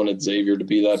always just wanted Xavier to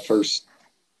be that first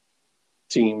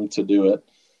team to do it,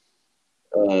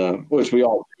 which we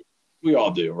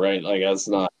all do, right? Like that's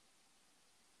not.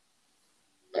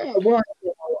 Well,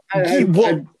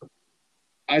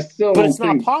 I still but don't it's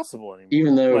think, not possible anymore.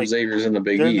 even though like, Xavier's in the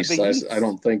Big East, I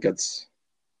don't think it's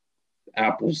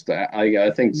apples to.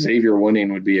 I think Xavier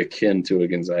winning would be akin to a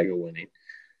Gonzaga winning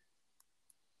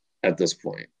at this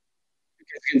point.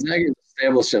 Because Gonzaga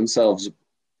established themselves to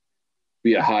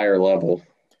be a higher level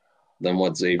than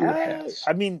what Xavier has.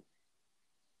 I mean,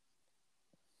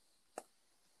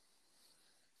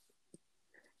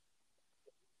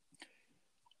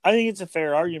 I think it's a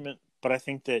fair argument, but I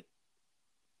think that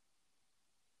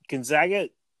Gonzaga,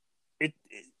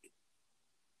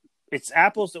 it's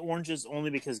apples to oranges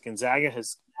only because Gonzaga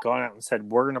has gone out and said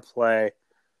we're going to play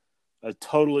a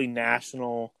totally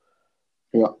national,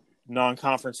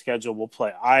 non-conference schedule. We'll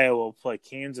play Iowa, we'll play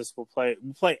Kansas, we'll play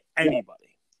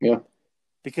anybody. Yeah,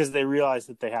 because they realize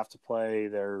that they have to play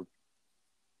their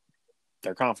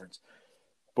conference.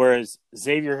 Whereas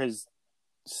Xavier has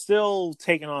still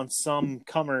taken on some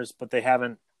comers, but they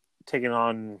haven't taken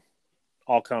on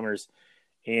all comers,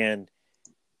 and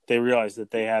they realize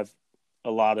that they have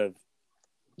a lot of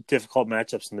difficult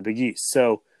matchups in the Big East.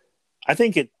 So I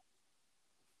think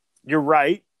you're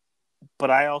right,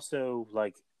 but I also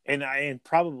and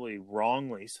probably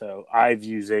wrongly so, I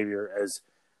view Xavier as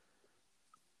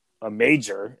a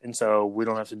major, and so we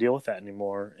don't have to deal with that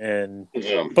anymore. And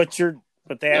but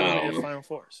they haven't made a Final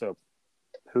Four, so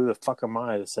who the fuck am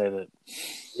I to say that?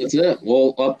 That's it.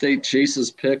 We'll update Chase's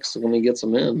picks when he gets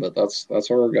them in, but that's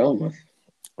where we're going with.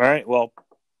 All right, well,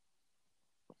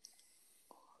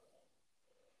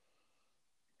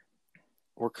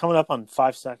 we're coming up on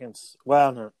 5 seconds.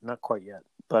 Well, no, not quite yet,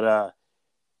 but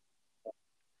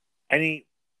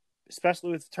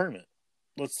especially with the tournament,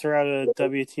 let's throw out a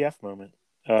WTF moment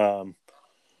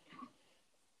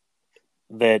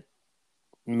that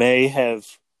may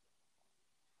have.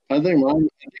 I think mine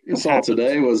I saw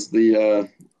today was the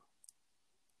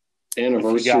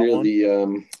anniversary of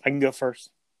the. I can go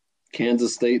first.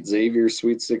 Kansas State Xavier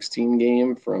Sweet 16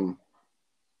 game from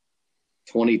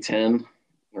 2010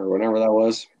 or whenever that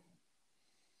was,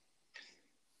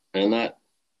 and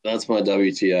that's my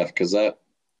WTF because that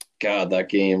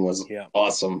game was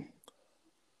awesome.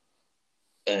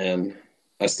 And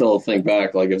I still think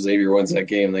back, like, if Xavier wins that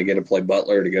game, they get to play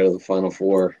Butler to go to the Final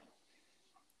Four.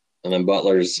 And then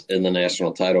Butler's in the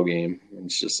national title game. And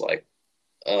it's just like,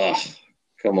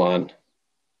 come on.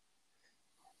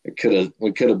 We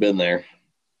could have been there.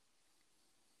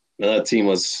 And that team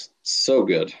was so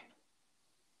good.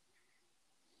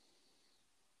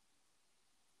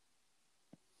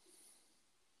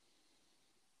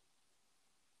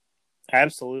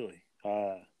 Absolutely.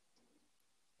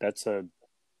 That's a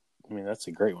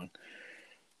great one.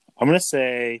 I'm going to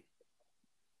say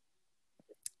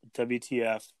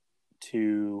WTF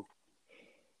to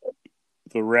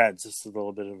the Reds. This is a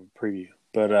little bit of a preview,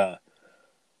 but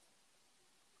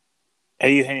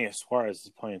Eugenio Suarez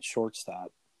is playing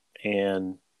shortstop,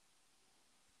 and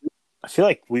I feel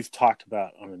like we've talked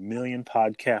about on a million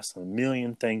podcasts, on a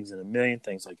million things,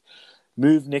 like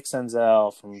move Nick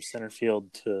Senzel from center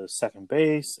field to second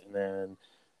base, and then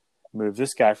move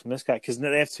this guy from this guy because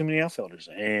they have too many outfielders.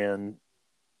 And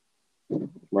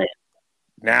right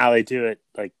now they do it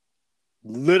like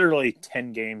literally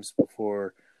 10 games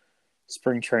before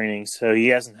spring training, so he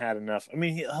hasn't had enough. I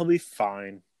mean, he'll be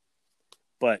fine,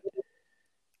 but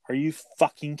are you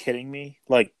fucking kidding me?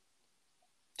 Like,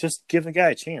 just give the guy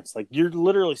a chance. Like, you're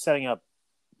literally setting up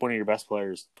one of your best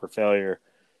players for failure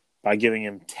by giving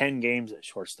him 10 games at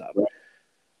shortstop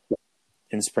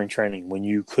in spring training when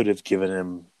you could have given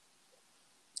him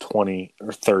 20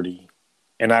 or 30.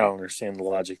 And I don't understand the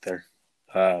logic there.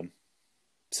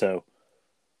 So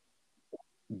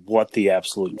what the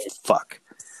absolute fuck?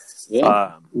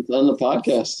 Yeah, it's on the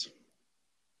podcast.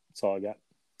 That's all I got.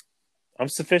 I'm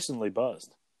sufficiently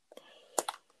buzzed.